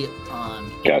see in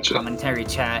the commentary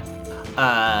chat.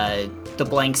 The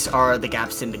blanks are the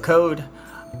gaps in the code.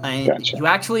 And you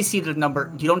actually see the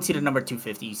number... You don't see the number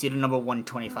 250. You see the number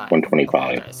 125.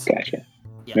 125. Gotcha.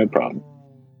 Yeah. No problem.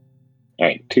 All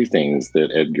right, two things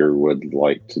that Edgar would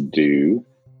like to do,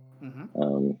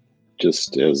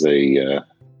 just as a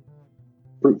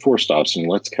brute force option.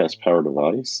 Let's cast Power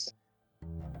Device.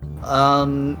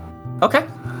 Okay.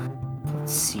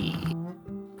 Let's see.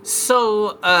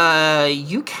 So,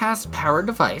 you cast Power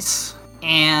Device,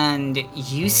 and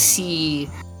you hear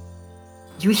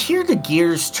the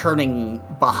gears turning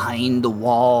behind the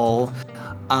wall.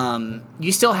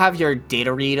 You still have your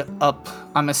data read up,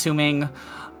 I'm assuming.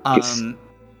 Yes.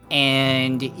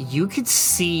 And you could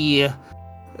see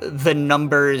the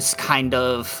numbers kind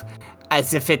of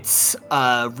as if it's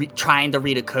trying to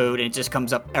read a code, and it just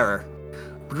comes up error.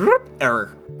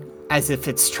 Error. As if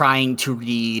it's trying to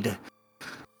read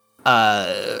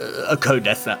a code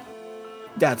that's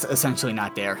essentially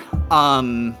not there.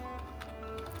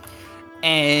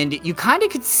 And you kind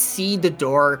of could see the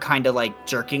door kind of like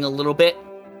jerking a little bit,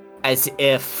 as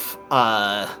if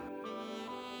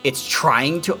it's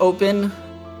trying to open,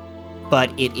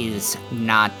 but it is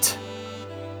not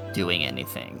doing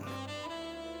anything.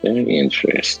 Very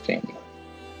interesting.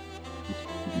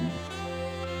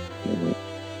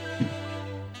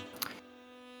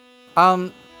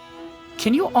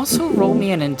 Can you also roll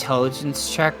me an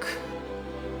intelligence check?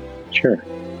 Sure.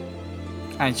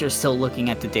 As you're still looking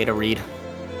at the data read.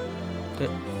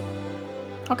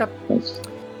 Okay. Nice.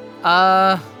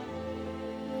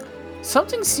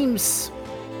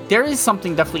 There is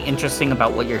something definitely interesting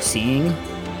about what you're seeing.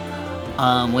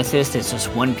 With this, there's just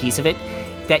one piece of it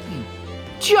that you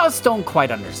just don't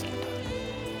quite understand.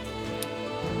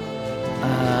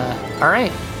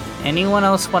 Alright. Anyone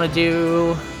else want to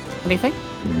do anything?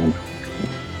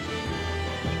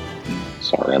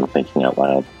 Sorry, I'm thinking out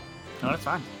loud. No, that's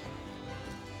fine.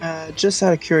 Just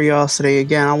out of curiosity,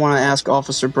 again, I want to ask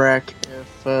Officer Brack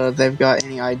if they've got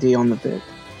any ID on the bit.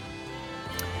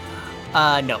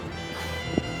 No.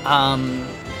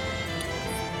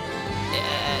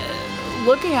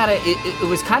 Looking at it, it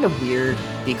was kind of weird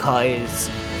because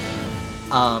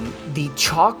the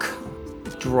chalk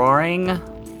drawing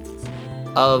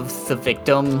of the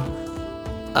victim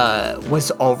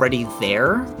was already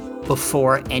there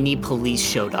before any police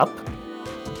showed up.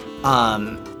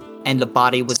 And the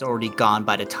body was already gone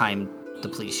by the time the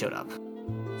police showed up.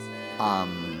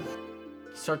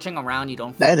 Searching around, you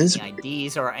don't find any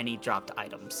IDs or any dropped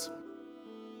items.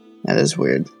 That is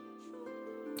weird.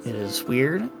 It is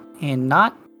weird, and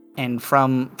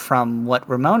from what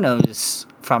Ramon knows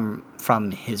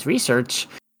from his research,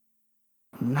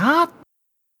 not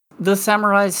the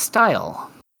samurai style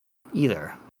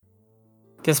either.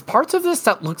 There's parts of this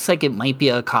that looks like it might be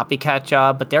a copycat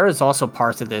job, but there is also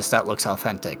parts of this that looks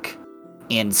authentic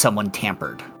and someone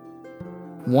tampered.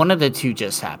 One of the two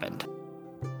just happened.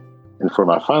 And for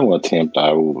my final attempt,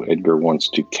 Edgar wants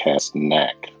to cast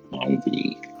Knack on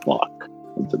the lock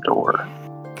of the door.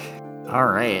 All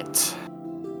right.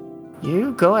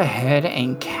 You go ahead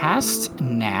and cast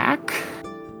Knack.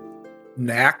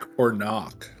 Knack or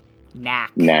knock?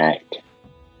 Knack. Knack.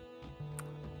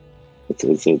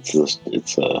 It's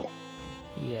a.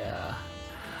 Yeah.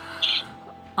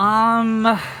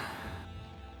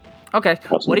 Okay.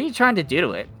 What are you trying to do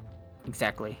to it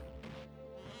exactly?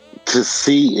 To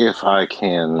see if I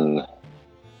can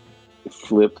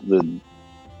flip the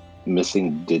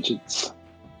missing digits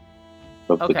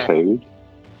of the code.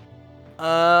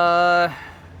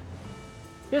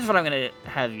 Here's what I'm gonna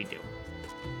have you do.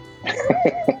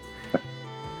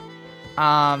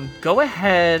 Go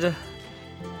ahead,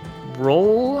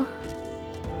 roll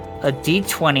a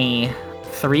d20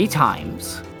 3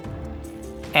 times,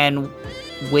 and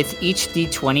with each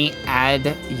d20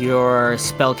 add your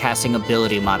spellcasting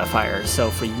ability modifier. So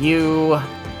for you,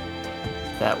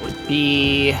 that would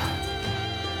be...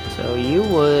 So you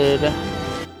would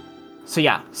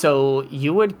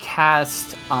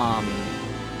cast,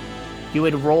 you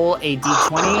would roll a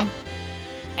d20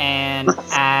 and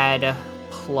add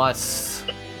plus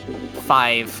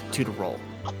 5 to the roll.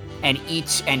 And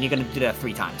you're gonna do that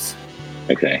 3 times.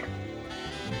 Okay.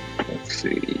 Let's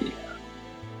see.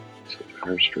 So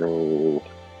first roll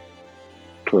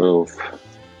 12.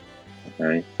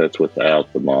 Alright, that's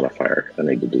without the modifier. I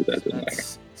need to do that, didn't I?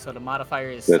 So the modifier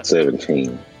is... That's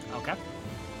 17. Okay.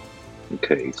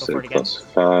 Okay, so plus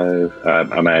 5.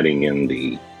 I'm adding in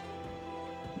the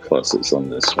pluses on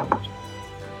this one.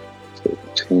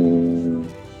 17.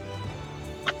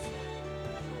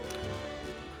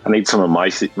 I need some of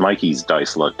Mikey's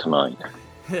dice luck tonight.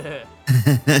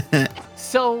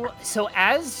 So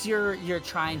as you're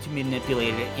trying to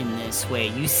manipulate it in this way,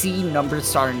 you see numbers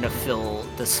starting to fill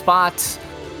the spots.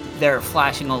 They're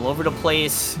flashing all over the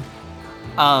place.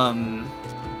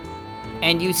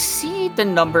 And you see the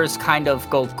numbers kind of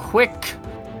go quick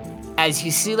as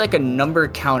you see like a number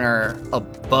counter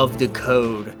above the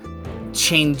code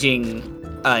changing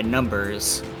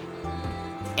numbers.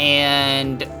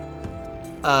 And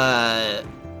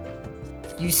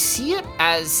you see it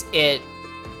as it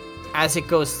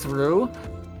goes through.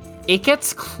 It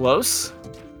gets close,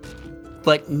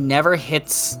 but never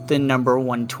hits the number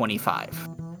 125.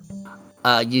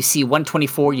 You see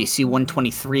 124, you see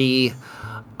 123,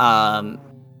 and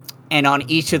on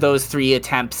each of those 3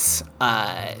 attempts,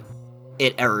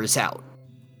 it errors out.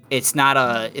 It's not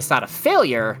a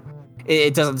failure.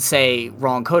 It doesn't say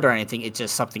wrong code or anything. It's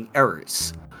just something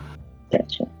errors.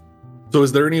 Gotcha. So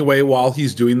is there any way while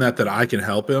he's doing that I can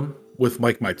help him with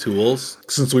like my tools,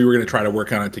 since we were going to try to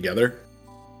work on it together?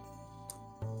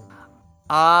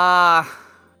 Sure.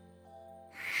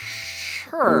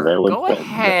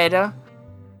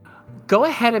 Go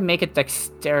ahead and make a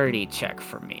dexterity check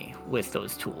for me with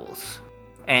those tools.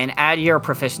 And add your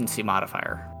proficiency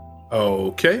modifier.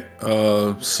 Okay.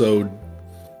 All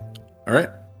right.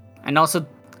 And also,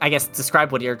 I guess,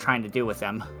 describe what you're trying to do with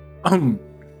them.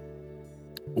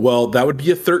 Well, that would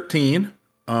be a 13.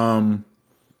 But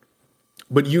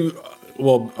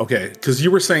okay, because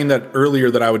you were saying that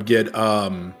earlier that I would get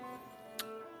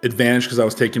advantage because I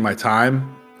was taking my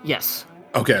time. Yes.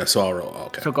 Okay, so I'll roll.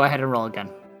 Okay. So go ahead and roll again.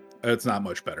 It's not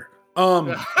much better.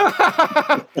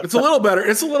 It's a little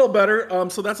better.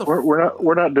 So that's a.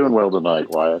 We're not doing well tonight,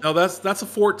 Wyatt. No, that's a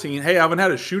 14. Hey, I haven't had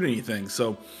to shoot anything,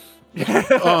 so.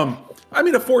 I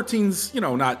mean, a 14's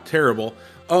not terrible.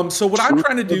 So what I'm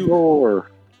trying to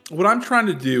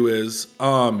do is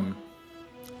I'm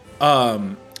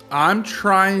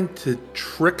trying to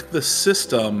trick the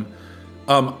system,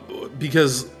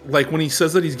 because like when he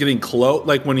says that he's getting close,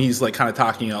 like when he's like kind of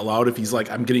talking out loud, if he's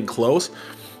like I'm getting close,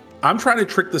 I'm trying to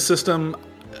trick the system.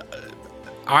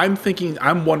 I'm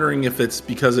wondering if it's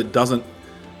because it doesn't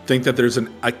think that there's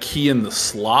a key in the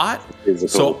slot.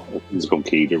 Physical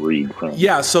key to read from.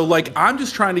 Yeah, so like I'm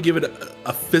just trying to give it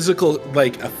a physical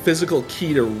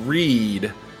key to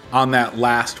read on that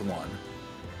last one.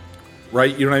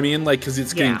 Right? You know what I mean? Like, because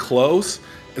it's getting close.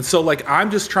 And so like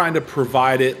I'm just trying to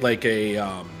provide it like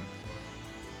the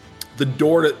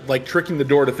door to like tricking the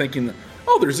door to thinking,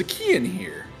 oh, there's a key in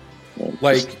here.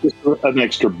 Like just an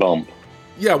extra bump.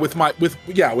 Yeah, with my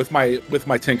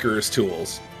tinkerer's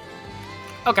tools.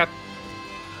 Okay.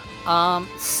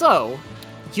 So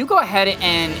you go ahead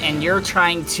and you're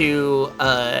trying to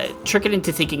trick it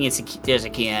into thinking there's a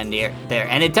key in there,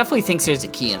 and it definitely thinks there's a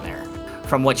key in there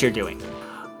from what you're doing.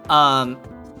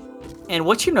 And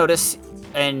what you notice,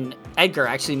 and Edgar,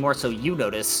 actually more so you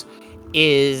notice,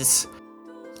 is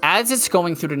as it's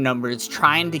going through the numbers,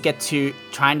 trying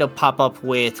to pop up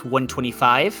with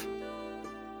 125,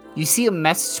 you see a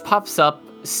message pops up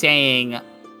saying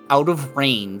out of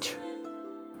range,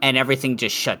 and everything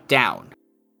just shut down.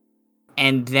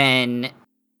 And then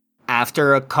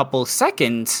after a couple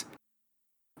seconds,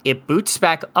 it boots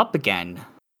back up again,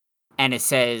 and it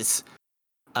says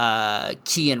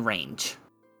key in range.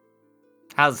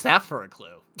 How's that for a clue?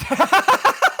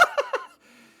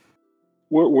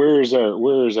 Where is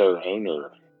our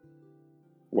owner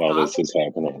while this is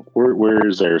happening? Where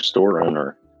is our store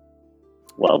owner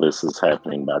while this is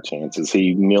happening by chance? Is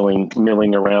he milling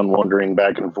around, wandering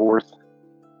back and forth?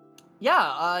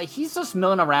 Yeah, he's just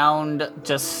milling around,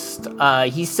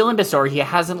 he's still in the store. He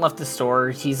hasn't left the store.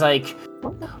 He's like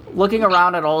looking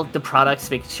around at all the products,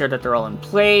 making sure that they're all in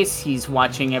place. He's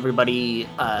watching everybody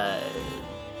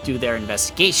do their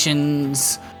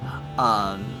investigations,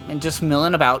 and just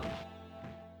milling about.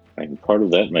 And part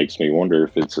of that makes me wonder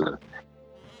if it's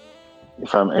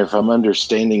if I'm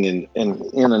understanding in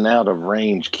and out of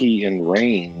range, key in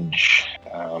range,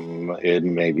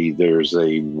 and maybe there's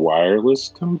a wireless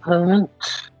component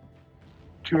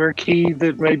to our key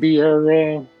that maybe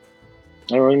our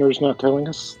owner's not telling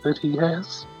us that he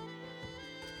has.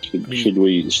 Should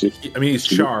we? I mean, he's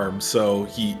charmed, so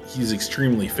he's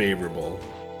extremely favorable.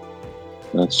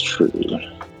 That's true.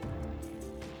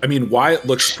 I mean, Wyatt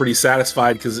looks pretty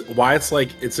satisfied because Wyatt's like,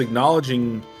 it's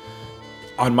acknowledging,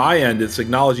 on my end, it's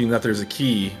acknowledging that there's a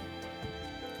key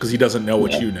because he doesn't know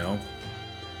what you know.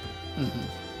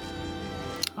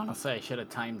 Mm-hmm. Honestly, I should have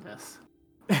timed this.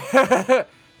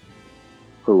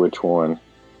 For which one?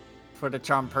 For the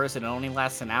charmed person, it only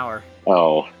lasts an hour.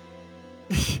 Oh.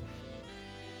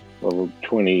 Well,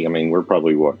 20, I mean, we're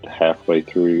probably, halfway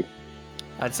through?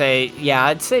 I'd say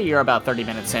you're about 30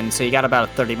 minutes in, so you got about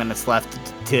 30 minutes left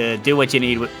to do what you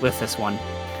need with this one.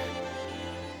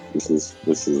 This is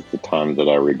the time that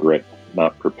I regret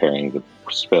not preparing the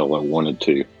spell I wanted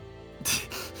to.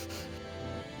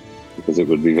 because it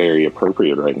would be very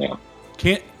appropriate right now.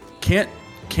 Can't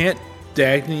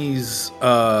Dagny's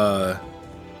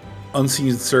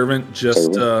unseen servant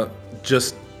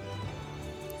just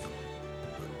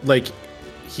like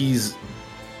he's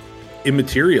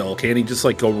immaterial? Can't he just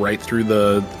like go right through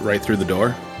the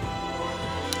door?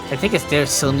 I think there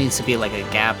still needs to be like a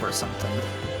gap or something.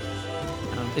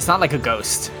 It's not like a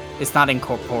ghost. It's not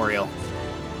incorporeal.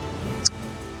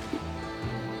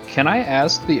 Can I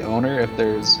ask the owner if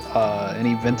there's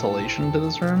any ventilation to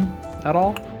this room at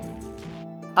all?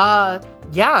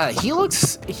 Yeah,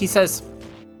 he says,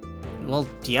 well,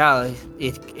 yeah,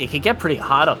 it could get pretty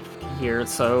hot up here,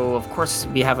 so of course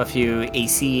we have a few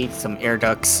AC, some air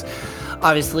ducts.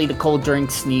 Obviously the cold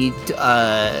drinks need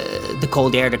the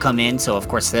cold air to come in, so of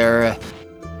course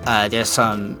there's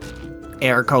some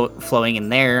air flowing in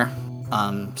there.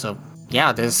 So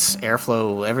yeah, there's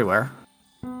airflow everywhere.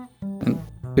 And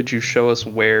could you show us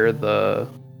where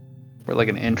like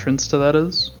an entrance to that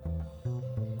is?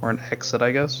 Or an exit,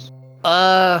 I guess?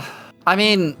 I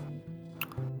mean,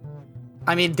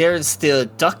 there's the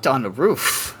duct on the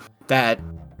roof that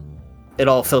it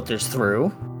all filters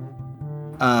through.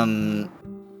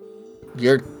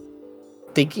 You're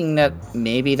thinking that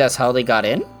maybe that's how they got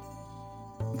in?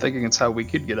 I'm thinking it's how we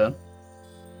could get in.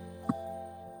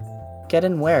 Get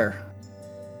in where?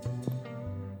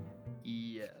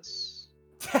 Yes.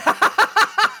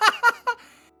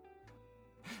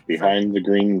 Behind the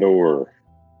green door.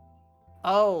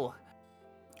 Oh.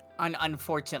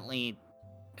 Unfortunately,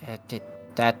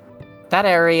 that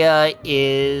area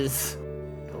is...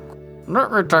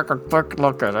 Let me take a quick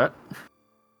look at it.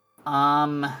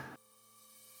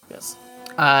 Yes.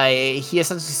 He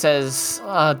essentially says,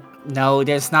 no,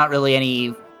 there's not really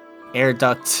any air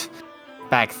duct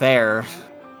back there.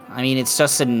 I mean, it's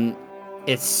just a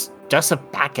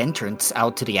back entrance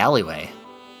out to the alleyway.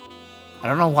 I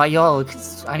don't know why y'all,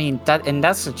 that's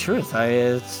the truth.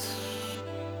 I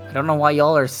don't know why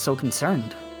y'all are so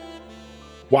concerned.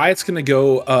 Wyatt's gonna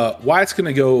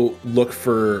go look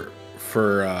for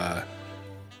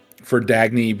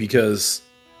Dagny because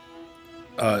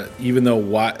even though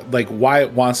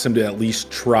Wyatt wants him to at least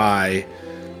try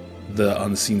the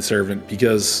unseen servant,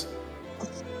 because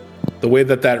the way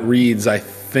that reads, I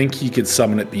think he could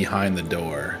summon it behind the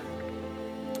door.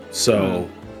 So,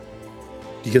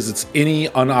 because it's any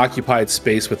unoccupied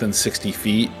space within 60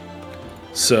 feet,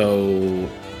 so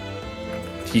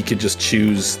he could just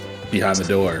choose behind the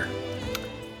door.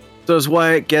 So as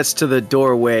Wyatt gets to the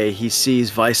doorway, he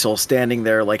sees Visel standing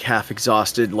there, like half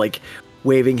exhausted, like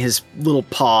waving his little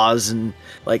paws and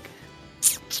like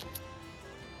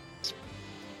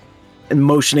and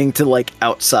motioning to like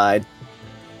outside.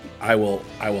 I will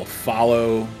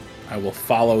follow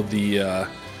the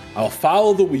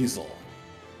weasel.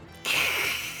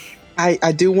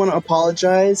 I do want to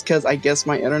apologize because I guess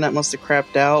my internet must have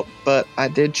crapped out, but I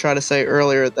did try to say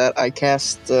earlier that I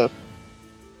cast I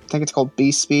think it's called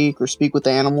Beast Speak or Speak with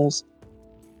the Animals,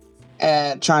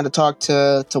 and trying to talk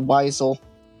to Weisel.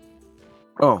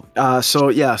 So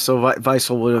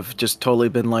Visel would have just totally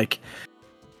been like,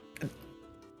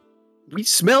 we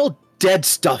smell dead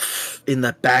stuff in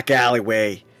the back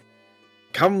alleyway.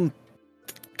 Come.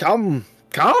 When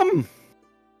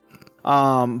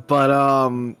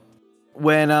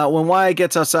Wyatt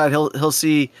gets outside, he'll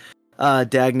see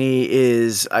Dagny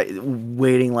is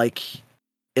waiting like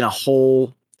in a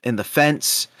hole in the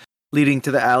fence leading to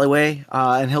the alleyway,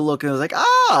 and he'll look and he's like,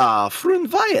 Frun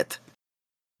Wyatt.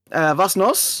 Was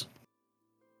nos?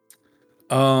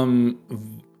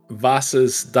 Was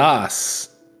ist das?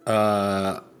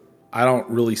 I don't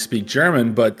really speak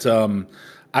German, but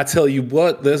I tell you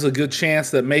what, there's a good chance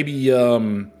that maybe your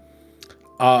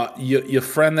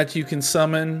friend that you can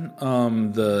summon,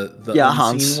 the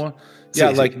Hans. One,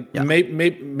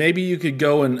 maybe you could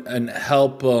go and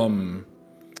help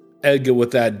Edgar with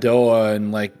that door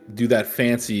and like do that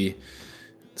fancy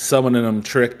summoning him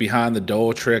trick behind the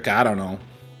door trick. I don't know.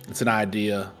 It's an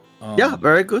idea. Yeah,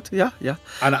 very good. Yeah.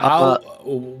 And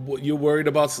you worried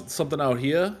about something out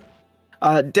here?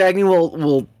 Dagny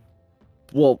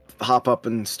will hop up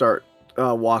and start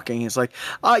walking. He's like,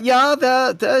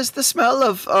 there's the smell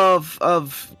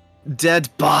of dead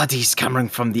bodies coming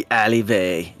from the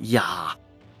alleyway. Yeah.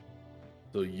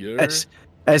 So you're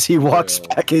as he walks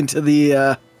back into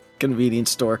the convenience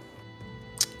store.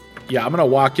 Yeah, I'm gonna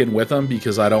walk in with him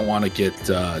because I don't want to get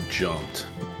jumped.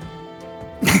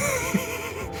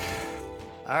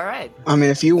 All right. I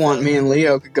mean, if you want, me and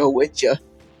Leo could go with you.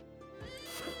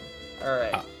 All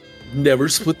right. Never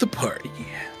split the party.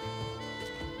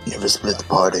 Never split the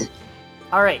party.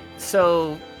 All right.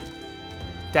 So,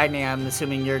 Dagny, I'm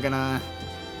assuming you're gonna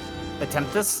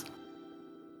attempt this.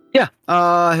 Yeah.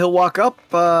 He'll walk up.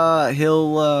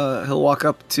 He'll walk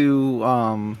up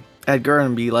to Edgar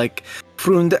and be like,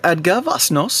 "Freund Edgar,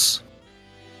 was nos?"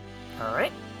 All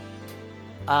right.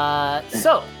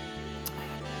 So,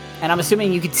 and I'm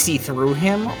assuming you could see through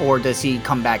him, or does he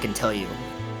come back and tell you?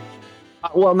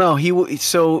 Well, no.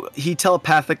 He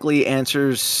telepathically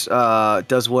answers.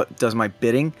 Does my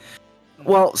bidding?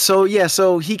 Well, so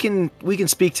we can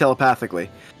speak telepathically.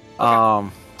 Okay.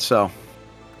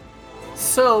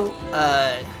 So,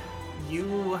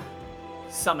 you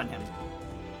summon him,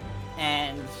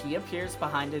 and he appears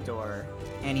behind a door,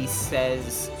 and he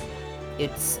says,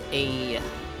 "It's a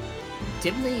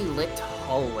dimly lit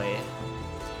hallway.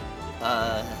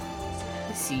 I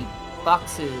see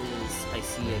boxes, I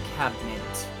see a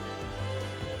cabinet.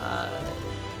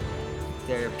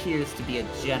 There appears to be a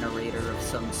generator of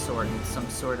some sort and some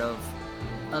sort of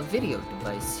a video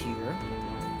device here.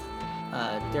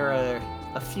 There are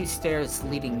a few stairs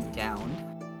leading down,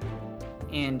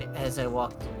 and as I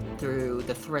walked through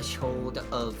the threshold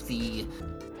of the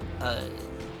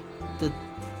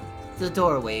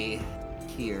doorway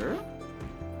here,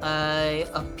 I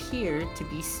appear to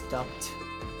be stopped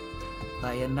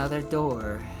by another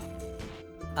door.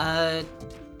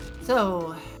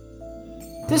 So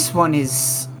this one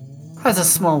has a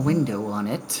small window on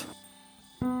it.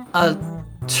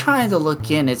 Trying to look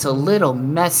in, it's a little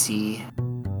messy,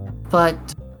 but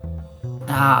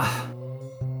I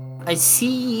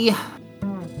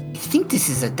think this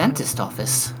is a dentist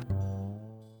office.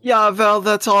 yeah, well,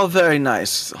 that's all very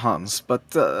nice, Hans. But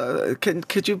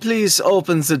could you please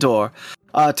open the door?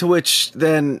 To which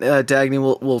then Dagny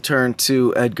will turn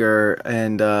to Edgar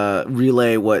and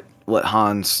relay what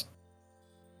Hans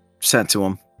sent to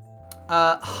him.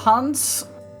 Hans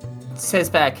says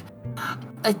back,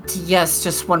 yes,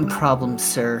 just one problem,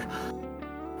 sir.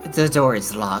 The door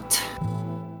is locked.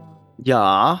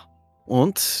 Ja,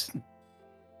 und?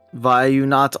 Why are you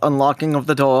not unlocking of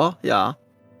the door? Yeah.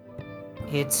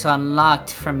 It's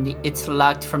locked from the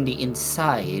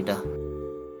inside.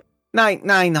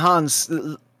 Nine, Hans.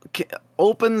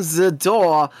 Open the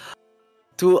door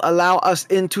to allow us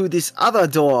into this other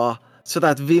door so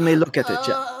that we may look at it.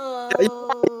 Yeah.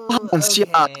 Hans, Okay.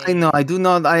 yeah, I know. I do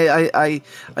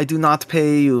not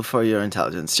pay you for your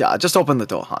intelligence. Yeah, just open the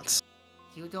door, Hans.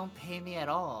 You don't pay me at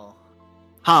all.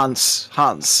 Hans,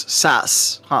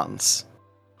 Sass, Hans.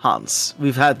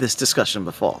 We've had this discussion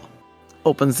before.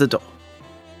 Opens the door.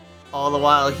 All the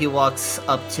while, he walks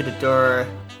up to the door,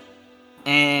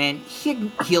 and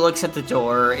he looks at the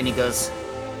door, and he goes,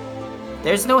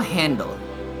 "There's no handle."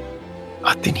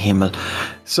 Gott den Himmel.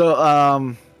 So,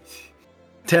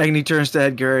 Dagny turns to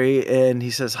Edgar and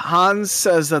he says, Hans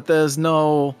says that there's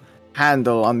no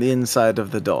handle on the inside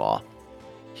of the door.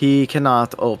 He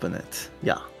cannot open it.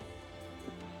 Yeah.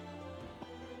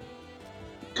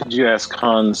 Could you ask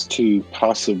Hans to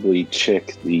possibly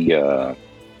check the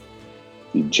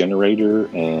generator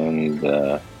and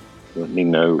let me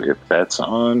know if that's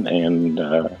on and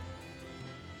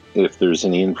if there's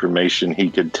any information he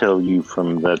could tell you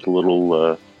from that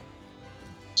little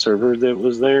server that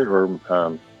was there or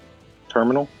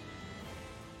terminal?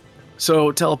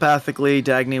 So telepathically,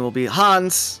 Dagny will be,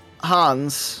 Hans,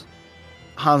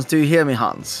 do you hear me,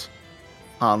 Hans?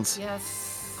 Yes. Hans.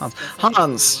 Yes, I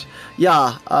Hans. do.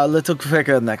 Yeah, a little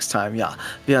quicker next time. Yeah,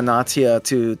 we are not here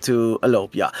to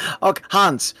elope. Yeah. Okay,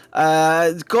 Hans,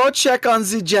 go check on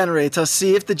the generator.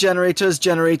 See if the generator is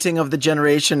generating of the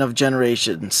generation of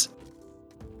generations.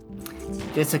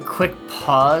 There's a quick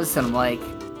pause, and I'm like,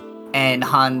 and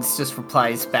Hans just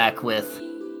replies back with,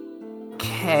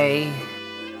 "Okay."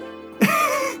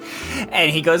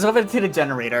 And he goes over to the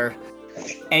generator,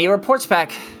 and he reports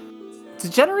back, "The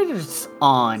generator's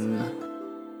on.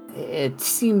 It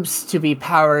seems to be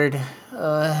powered.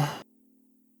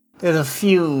 There's a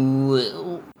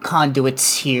few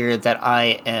conduits here that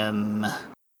I am...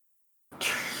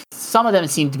 Some of them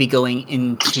seem to be going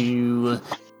into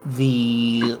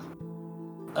the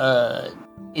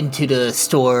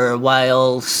store,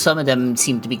 while some of them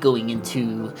seem to be going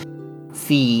into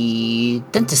the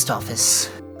dentist office."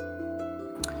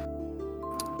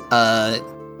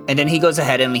 And then he goes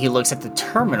ahead and he looks at the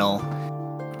terminal,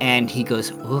 and he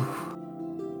goes, "Ooh,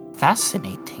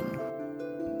 fascinating.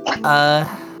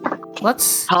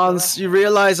 Let's..." Hans, you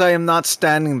realize I am not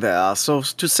standing there, so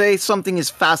to say something is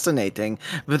fascinating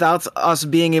without us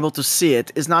being able to see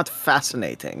it is not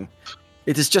fascinating.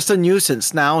 It is just a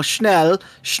nuisance. Now, Schnell,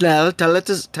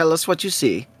 tell us what you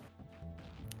see.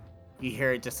 You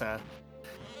hear it just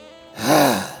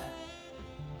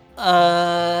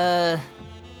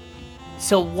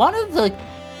So one of the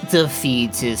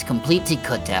feeds is completely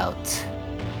cut out.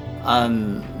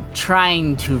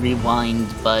 trying to rewind,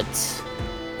 but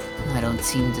I don't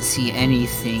seem to see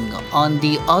anything on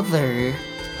the other.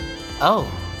 Oh,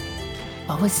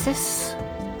 what was this?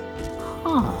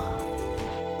 Huh.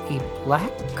 A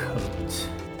black coat.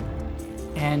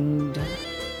 And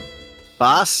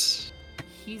Boss?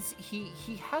 he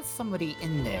has somebody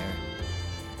in there.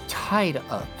 Tied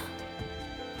up.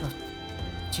 Oh,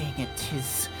 dang it,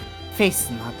 his face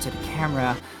not to the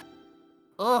camera.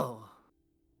 Oh,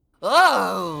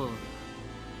 that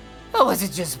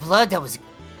wasn't just blood, that was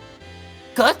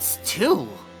guts too.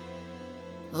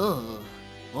 Oh,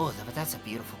 but that's a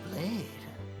beautiful blade.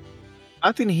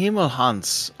 Out in Himmel,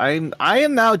 Hans. I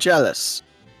am now jealous.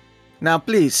 Now,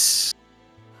 please.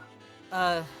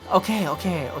 Okay.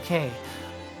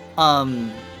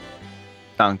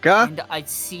 Danke. And I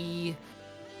see.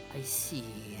 He's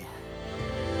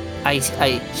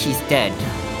dead.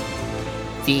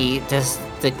 The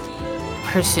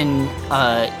person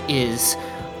is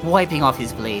wiping off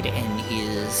his blade and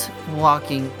is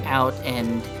walking out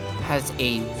and has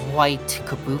a white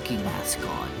kabuki mask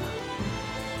on.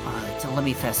 So let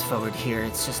me fast forward here.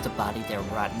 It's just a body there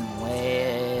rotting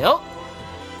away.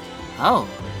 Oh.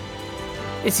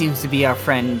 It seems to be our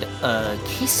friend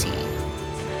Casey.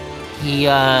 He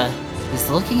is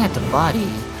looking at the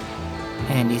body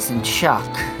and he's in shock.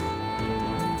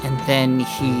 And then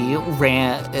he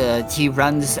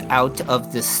runs out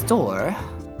of the store.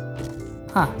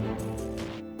 Huh.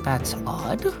 That's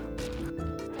odd.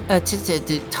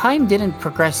 The time didn't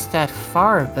progress that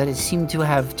far, but it seemed to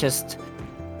have just...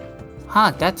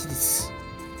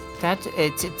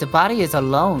 the body is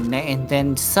alone, and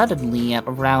then suddenly at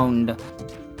around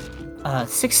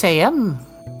 6 a.m.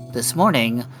 this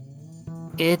morning,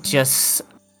 it just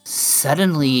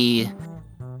suddenly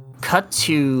cut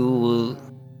to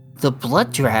the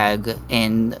blood drag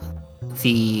and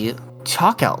the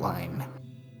chalk outline.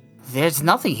 There's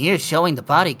nothing here showing the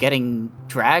body getting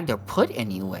dragged or put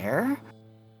anywhere,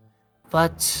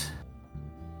 but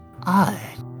odd.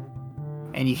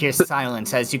 And you hear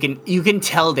silence as you can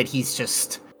tell that he's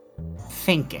just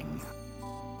thinking.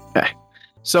 Okay.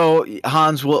 So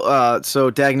Hans will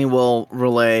so Dagny will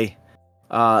relay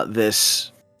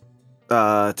this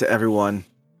to everyone.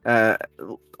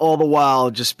 All the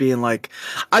while just being like,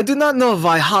 I do not know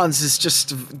why Hans is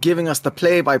just giving us the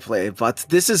play-by-play, but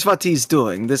this is what he's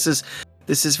doing. This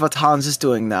is what Hans is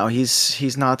doing now.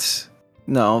 He's not...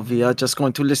 No, we are just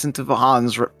going to listen to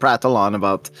Hans prattle on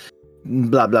about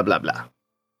blah, blah, blah, blah.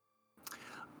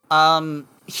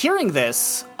 Hearing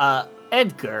this,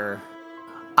 Edgar,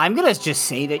 I'm gonna just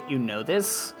say that you know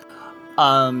this,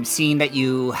 seeing that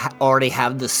you already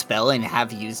have the spell and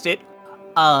have used it.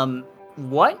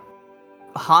 What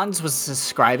Hans was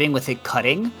describing with it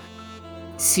cutting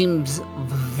seems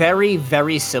very,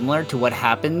 very similar to what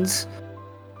happens,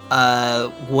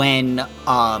 when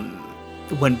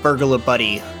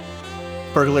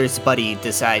Burglar's buddy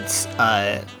decides,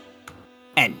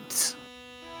 ends.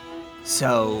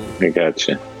 So, I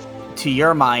gotcha. To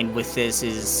your mind with this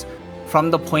is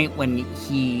from the point when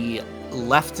he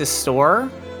left the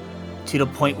store to the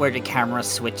point where the camera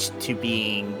switched to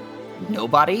being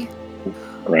nobody.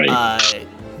 Right.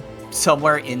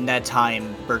 Somewhere in that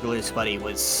time, Burglar's buddy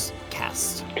was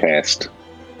cast.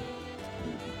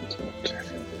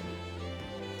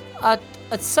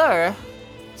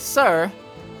 Sir.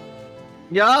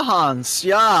 Yeah, Hans.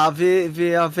 Yeah,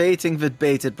 we are waiting with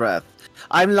bated breath.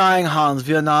 I'm lying, Hans.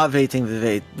 We are not waiting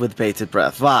with bated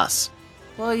breath. Was?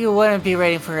 Well, you wouldn't be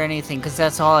waiting for anything, because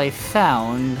that's all I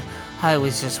found. I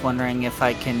was just wondering if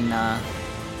I can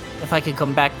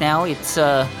come back now. It's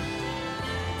a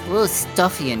little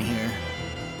stuffy in here.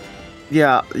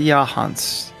 Yeah,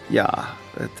 Hans. Yeah,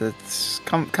 it's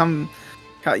come.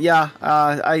 Yeah,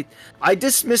 I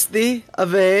dismiss thee.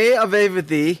 Away with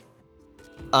thee.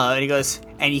 And he goes,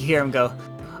 and you hear him go,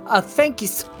 thank you,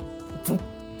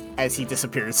 as he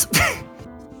disappears.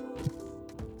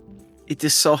 It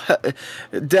is so.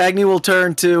 Dagny will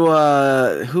turn to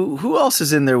who else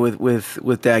is in there with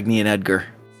Dagny and Edgar?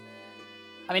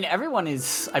 I mean, I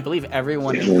believe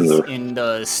everyone is in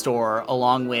the store,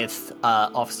 along with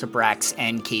Officer Brax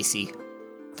and Casey,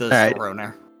 the store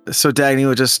owner. So Dagny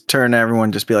will just turn to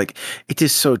everyone, just be like, "It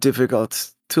is so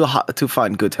difficult to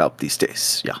find good help these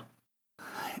days." Yeah.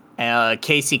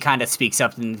 Casey kind of speaks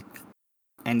up and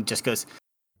just goes,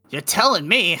 "You're telling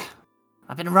me?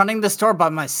 I've been running the store by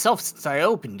myself since I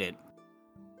opened it.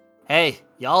 Hey,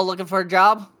 y'all looking for a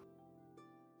job?"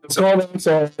 It's kind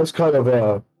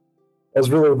of as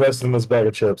really invested in this bag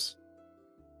of chips.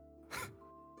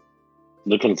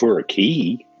 Looking for a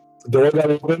key? The door got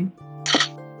open?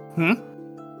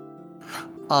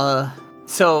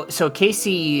 So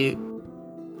Casey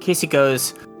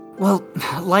goes, well,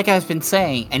 like I've been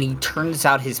saying, and he turns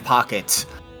out his pockets.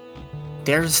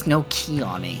 There's no key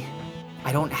on me.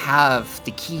 I don't have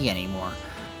the key anymore.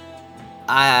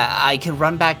 I can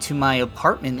run back to my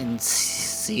apartment and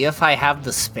see if I have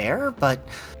the spare, but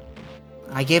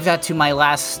I gave that to my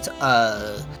last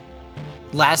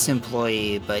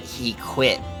employee, but he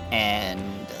quit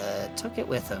and took it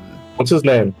with him. What's his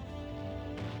name?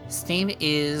 His name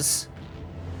is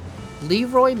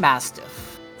Leroy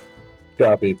Mastiff.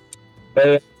 Copy.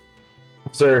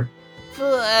 Sir.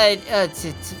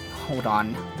 Hold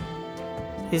on.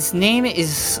 His name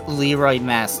is Leroy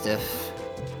Mastiff,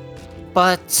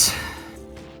 but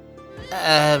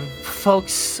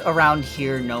folks around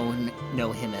here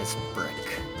know him as Brick.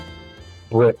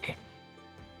 Brick.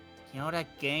 You know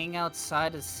that gang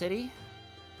outside the city?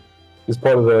 He's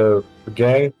part of the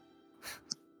gang?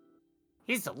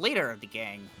 He's the leader of the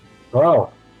gang.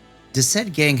 Oh. Does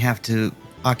said gang have to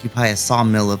occupy a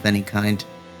sawmill of any kind?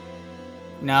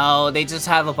 No, they just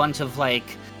have a bunch of,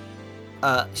 like,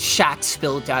 shacks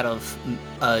built out of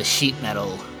sheet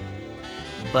metal.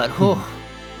 But, whew.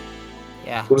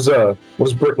 Yeah. Where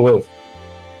does Brick live?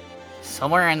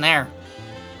 Somewhere in there.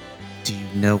 Do you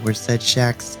know where said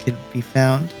shacks can be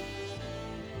found?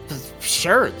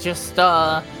 Sure, just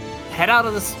head out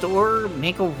of the store,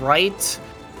 make a right,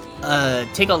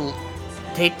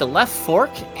 take the left fork,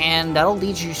 and that'll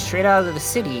lead you straight out of the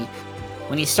city.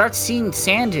 When you start seeing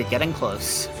sand, you're getting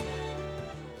close.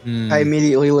 I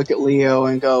immediately look at Leo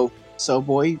and go, so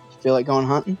boy, you feel like going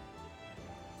hunting?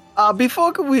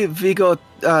 Before we go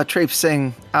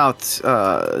traipsing out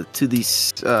to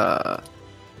this metal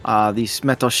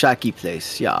shacky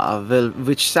place,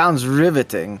 which sounds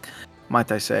riveting,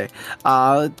 might I say.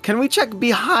 Can we check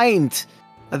behind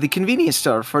the convenience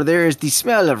store, for there is the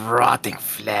smell of rotting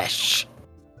flesh.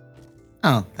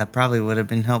 Oh, that probably would have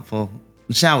been helpful.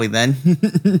 Shall we then?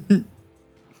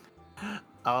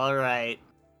 All right.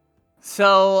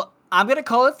 So I'm gonna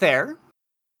call it there.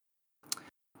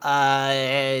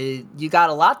 You got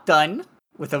a lot done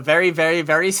with a very, very,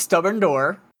 very stubborn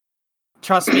door.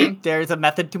 Trust me, there's a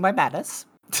method to my madness.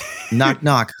 Knock,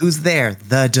 knock. Who's there?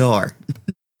 The door.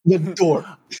 The door.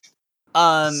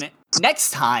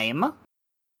 Next time,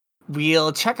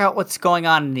 we'll check out what's going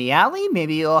on in the alley.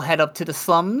 Maybe you'll head up to the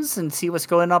slums and see what's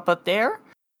going up there.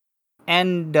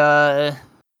 And,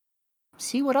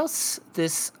 see what else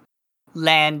this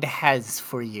land has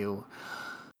for you.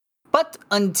 But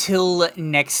until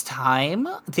next time,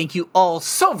 thank you all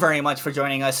so very much for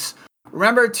joining us.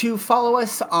 Remember to follow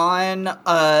us on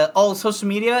all social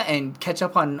media and catch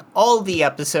up on all the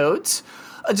episodes.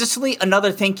 Additionally,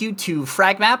 another thank you to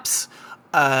Fragmaps.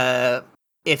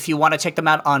 If you want to check them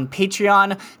out on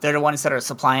Patreon, they're the ones that are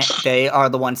supplying. They are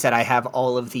the ones that I have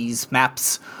all of these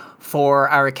maps for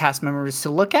our cast members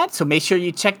to look at. So make sure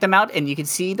you check them out and you can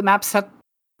see the maps that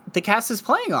the cast is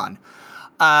playing on.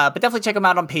 But definitely check them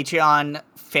out on Patreon.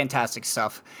 Fantastic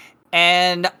stuff.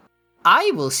 And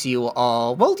I will see you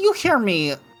all. Well, you'll hear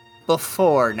me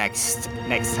before next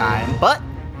time. But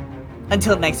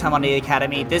until next time on the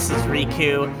Academy, this is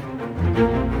Riku.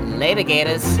 Later,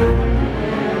 Gators.